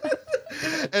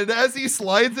 And as he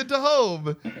slides into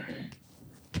home,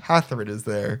 Catherine is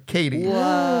there. Katie.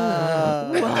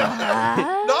 Not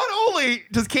only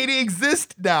does Katie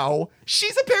exist now,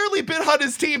 she's apparently been on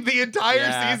his team the entire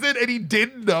Yeah. season, and he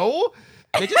didn't know.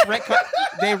 They just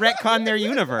retcon their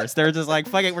universe. They're just like,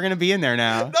 fuck it, we're gonna be in there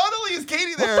now. Not only is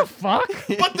Katie there, Fuck.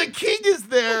 but the king is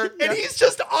there, and he's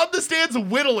just on the stands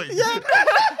whittling.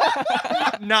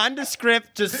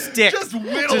 Nondescript, just stick. Just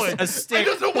whittling. Just a stick. I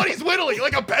don't know what he's whittling.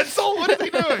 Like a pencil? What is he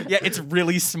doing? Yeah, it's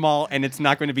really small and it's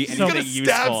not going to be He's anything gonna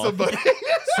stab useful. somebody.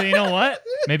 So you know what?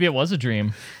 Maybe it was a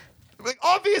dream. Like,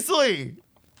 obviously.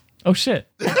 Oh shit.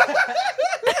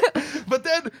 But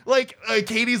then, like,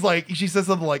 Katie's like, she says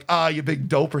something like, you big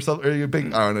dope or something, or you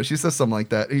big, I don't know. She says something like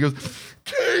that. And he goes,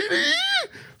 Katie!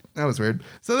 That was weird.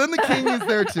 So then the king is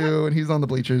there too, and he's on the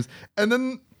bleachers. And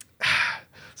then,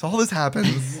 so all this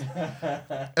happens.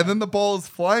 And then the ball is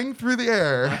flying through the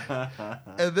air.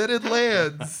 And then it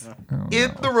lands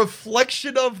in the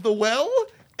reflection of the well.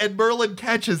 And Merlin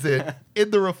catches it in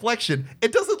the reflection.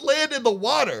 It doesn't land in the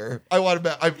water. I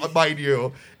mind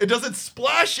you. It doesn't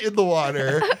splash in the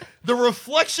water. The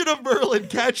reflection of Merlin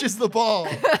catches the ball.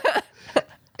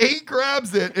 He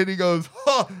grabs it and he goes,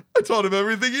 I taught him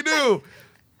everything he knew.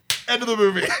 End of the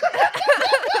movie.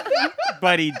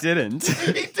 But he didn't.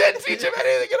 He didn't teach him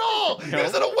anything at all. He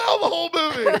was in a well the whole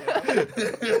movie.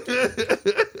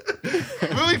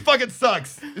 The movie fucking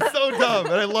sucks. It's so dumb,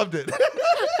 and I loved it.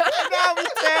 No, me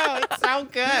too. It's so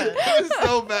good. It was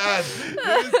so bad.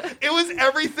 It was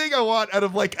everything I want out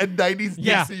of like a 90s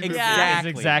Yeah, Disney movie. exactly.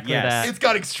 It's exactly Yes. that. It's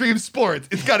got extreme sports.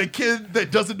 It's got a kid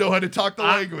that doesn't know how to talk the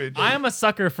language. I am a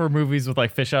sucker for movies with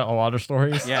like fish out of water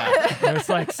stories. Yeah. Where it's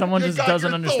like someone You just got doesn't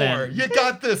your understand. Thor. You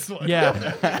got this one.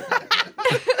 Yeah.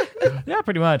 Yeah,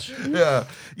 pretty much.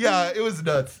 Yeah, it was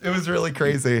nuts. It was really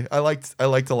crazy. I liked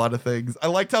a lot of things. I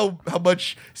liked how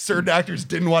much certain actors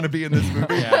didn't want to be in this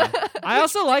movie. Yeah. I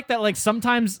also like that like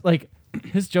sometimes like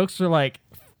his jokes are like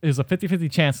there's a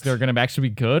 50-50 chance they're gonna actually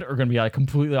be good or gonna be like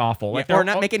completely awful. Like or they're-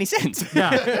 not make any sense.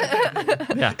 Yeah.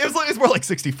 Yeah. It's more like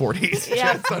 60-40.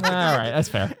 Yeah. All right, that's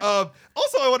fair.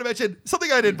 Also, I want to mention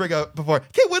something I didn't bring up before.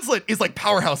 Kate Winslet is like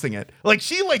powerhousing it. Like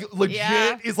she like legit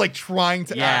Yeah. is like trying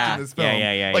to Yeah. act in this film.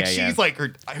 Yeah, Like yeah, she's yeah. like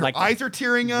her Like, eyes are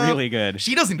tearing up. really good.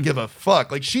 She doesn't give a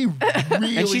fuck. Like she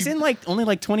really. And she's in like only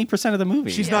like 20% of the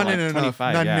movie. She's Yeah, not like in it enough.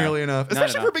 25, Not yeah. nearly enough. Not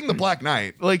Especially for enough. being the Black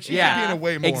Knight. Like she Yeah. could be in a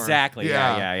way more. Exactly.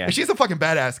 Yeah. And she's a fucking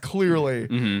badass. Clearly.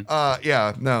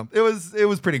 Yeah. No. It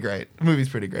was pretty great. The movie's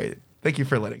pretty great. Thank you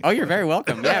for letting. Oh, you're very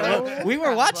welcome. Yeah, well, we were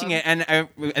Problem. watching it, and I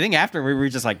think after we were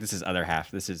just like, "This is other half.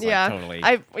 This is like, Yeah, totally."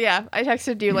 I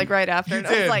texted you like right after, You and I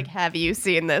was did. like, "Have you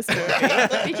seen this movie?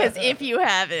 Because if you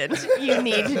haven't, you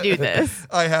need to do this."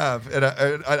 I have, and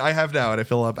I have now, and I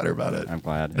feel a lot better about it. I'm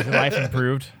glad. Your life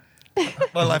improved.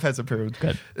 My life has improved.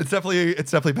 Good. It's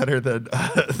definitely better than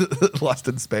Lost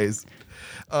in Space.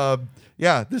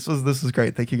 Yeah, this was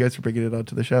great. Thank you guys for bringing it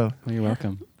onto the show. Well, you're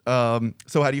welcome.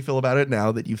 So how do you feel about it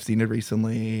now that you've seen it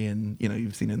recently and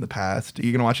you've seen it in the past? Are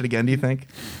you gonna watch it again? Do you think?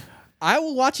 I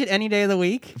will watch it any day of the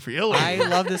week. Really? I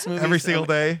love this movie Every so single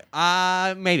day.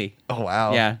 Maybe. Oh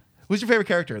wow. Yeah. Who's your favorite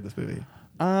character in this movie?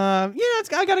 I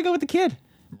gotta go with the kid.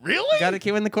 Really? Got a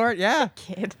kid in the court. Yeah.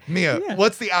 Kid Mia, Yeah.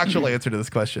 what's the actual answer to this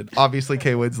question? Obviously,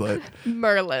 Kate Winslet.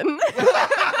 Merlin.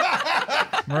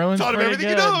 Merlin's Taught him pretty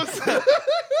everything good. he knows.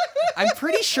 I'm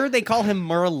pretty sure they call him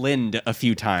Merlind a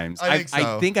few times. I think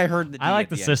so. I think I heard the. D I like at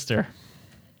the end. sister.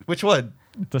 Which one?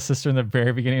 The sister in the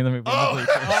very beginning of the movie.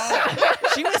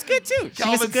 She was good too. She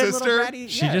was a Calvin's good sister? little bratty.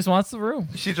 She yeah. just wants the room.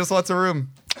 She just wants a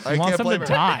room. I She wants can't him blame to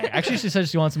her. die. Actually, she says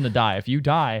she wants him to die. If you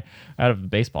die out of the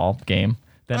baseball game,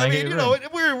 then I I get mean, your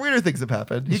room. weirder things have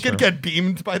happened. He Sure. could get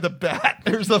beamed by the bat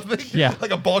or something. Yeah.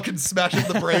 Like a ball can smash in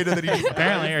the brain and then he just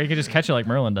Apparently, or you could just catch it like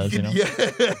Merlin does. You know.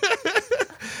 Yeah.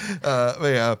 But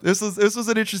yeah, this was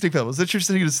an interesting film. It was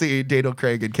interesting to see Daniel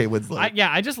Craig and Kate Winslet.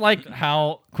 I just like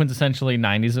how quintessentially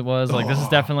 90s it was. Like, this is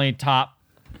definitely top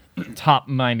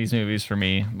 90s movies for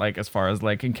me, like as far as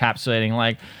like encapsulating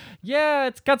like, yeah,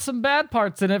 it's got some bad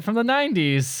parts in it from the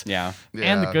 90s. Yeah.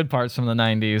 And the good parts from the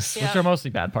 90s, which Yeah. are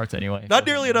mostly bad parts anyway. Not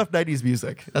nearly enough 90s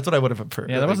music. That's what I would have preferred.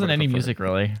 Yeah, there wasn't any music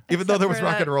really. Even though there was For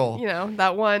rock that, and roll.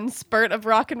 that one spurt of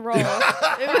rock and roll.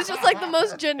 It was just like the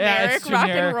most generic, rock, and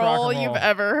generic rock roll and roll. you've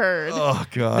ever heard. Oh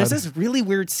god. There's this really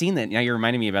weird scene that now you're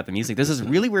reminding me about the music. There's this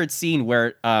really weird scene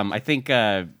where I think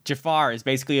Jafar is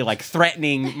basically like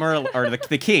threatening Merle or the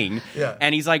king, Yeah.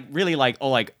 and he's like really like, oh,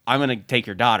 like I'm gonna take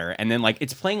your daughter, and then like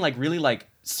it's playing like really like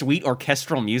sweet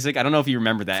orchestral music. I don't know if you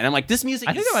remember that, and I'm like, this music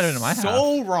I think is that might have been in my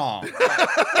so wrong.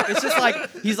 It's just like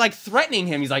he's like threatening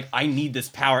him. He's like, I need this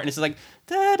power, and it's just like.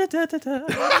 Da, da, da, da, da.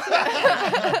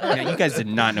 Yeah, you guys did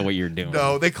not know what you were doing.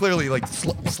 No, they clearly like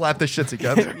slap this shit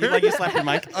together. You slapped your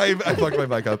mic. I plugged my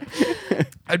mic up.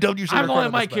 I don't usually. I'm the record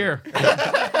only on mic this here.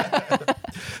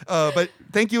 But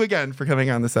thank you again for coming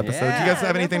on this episode. Do you guys Yeah,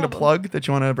 have no anything to problem. plug that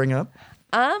you want to bring up?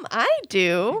 I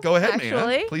do. Go ahead,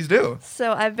 actually. Mia. Please do.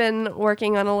 So I've been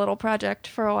working on a little project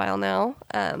for a while now.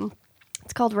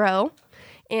 It's called Row.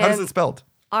 And How does it spelled?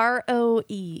 ROE.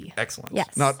 Excellent.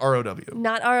 Yes. Not ROW.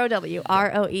 Not ROW,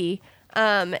 ROE.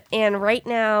 And right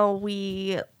now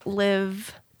we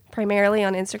live primarily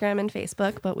on Instagram and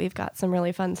Facebook, but we've got some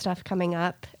really fun stuff coming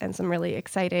up and some really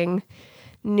exciting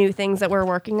new things that we're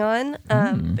working on.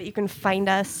 But you can find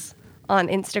us on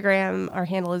Instagram. Our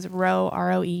handle is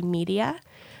ROE Media.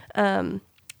 And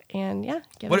yeah,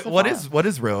 give us a What follow.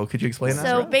 is Row? Could you explain that?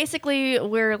 So basically,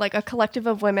 we're like a collective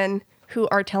of women who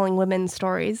are telling women's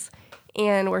stories,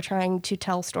 and we're trying to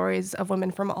tell stories of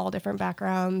women from all different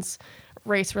backgrounds,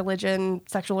 race, religion,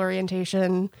 sexual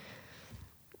orientation,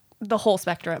 the whole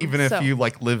spectrum. Even if So, you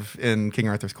like live in King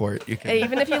Arthur's court, you can.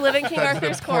 even if you live in King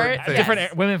Arthur's court, important thing.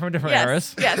 Different women from different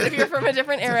eras. Yes, if you're from a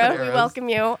different era, we eras. welcome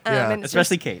you. Yeah. And it's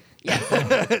Especially Kate.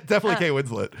 Definitely Kate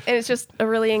Winslet. And it's just a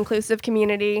really inclusive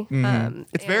community.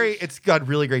 It's got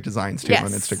really great designs too on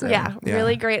Instagram. Yeah,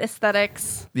 really great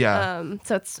aesthetics. Yeah.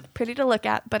 So it's pretty to look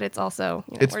at, but it's also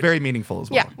It's very meaningful as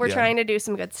well. Yeah, we're trying to do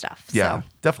some good stuff. Yeah, So.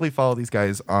 definitely follow these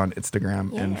guys on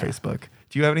Instagram and Facebook.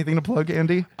 Do you have anything to plug,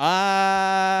 Andy?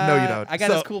 No, you don't. I got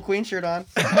So- this cool Queen shirt on.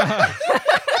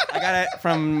 I got it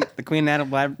from the Queen Adam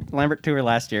Lambert tour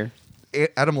last year.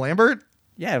 Adam Lambert?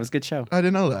 Yeah, it was a good show. I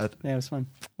didn't know that. Yeah, it was fun.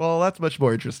 Well, that's much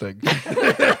more interesting. Speaking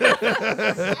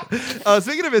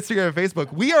of Instagram and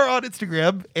Facebook, we are on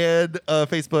Instagram and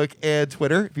Facebook and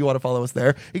Twitter if you want to follow us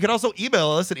there. You can also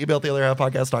email us at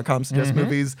email@theotherhalfpodcast.com, suggest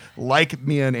movies like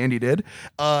Mia and Andy did.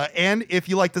 And if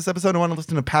you like this episode and want to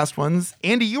listen to past ones,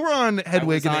 Andy, you were on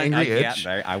Hedwig and the Angry Itch.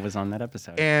 Yeah, I was on that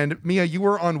episode. And Mia, you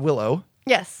were on Willow.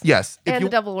 Yes. Yes. If And you-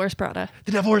 The Devil Wears Prada.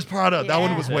 The Devil Wears Prada. That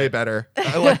one was way better.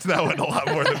 I liked that one a lot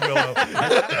more than Willow.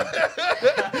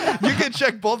 You can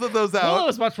check both of those out. Willow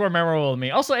was much more memorable than me.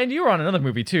 Also, and you were on another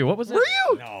movie too. What was it? Were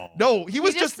you? No. He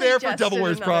was just just there for suggested Devil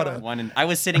Wears another Prada. I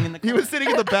was sitting in the He corner. was sitting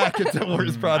in the back at Devil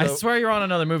Wears Prada. I swear you were on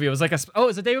another movie. It was like it's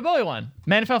a David Bowie one.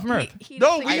 Man Who Fell from Earth. He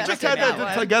No, we suggested just had that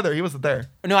one. together. He wasn't there.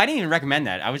 No, I didn't even recommend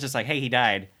that. I was just like, hey, he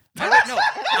died.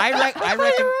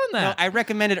 I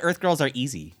recommended Earth Girls Are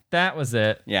Easy. That was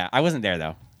it. Yeah, I wasn't there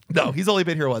though. No, he's only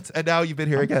been here once, and now you've been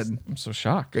here again. I'm so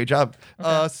shocked. Great job.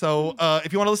 So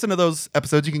if you want to listen to those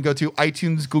episodes, you can go to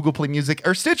iTunes, Google Play Music,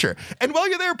 or Stitcher. And while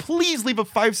you're there, please leave a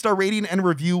 5-star rating and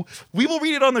review. We will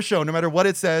read it on the show, no matter what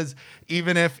it says,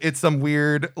 even if it's some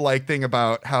weird thing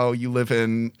about how you live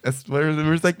in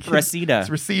where's that? Reseda. It's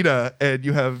Reseda, and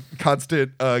you have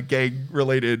constant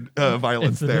gang-related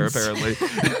violence there, Incidents.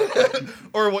 apparently.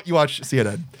 Or what you watch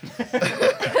CNN.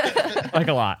 Like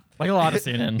a lot of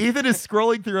CNN. Ethan is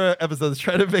scrolling through episodes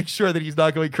trying to make sure that he's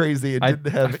not going crazy and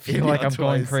didn't have I feel Andy like on I'm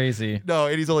going twice. crazy. No,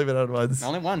 Andy's only been on once.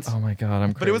 Only once. Oh my god,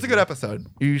 I'm crazy. But it was a good episode.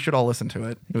 You should all listen to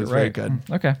it. It was very good.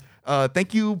 Okay.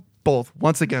 Thank you both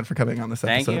once again for coming on this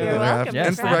Thank episode you. of The You're Other Half, welcome. and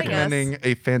Yes, for thank you. recommending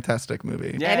a fantastic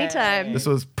movie. Yay. Anytime. This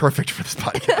was perfect for this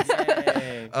podcast.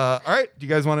 Yay. All right. Do you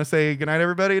guys want to say goodnight,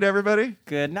 everybody, to everybody?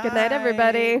 Good night. Good night,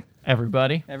 everybody.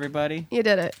 Everybody. Everybody. You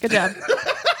did it. Good job.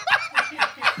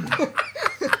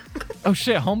 Oh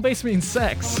shit, home base means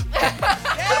sex.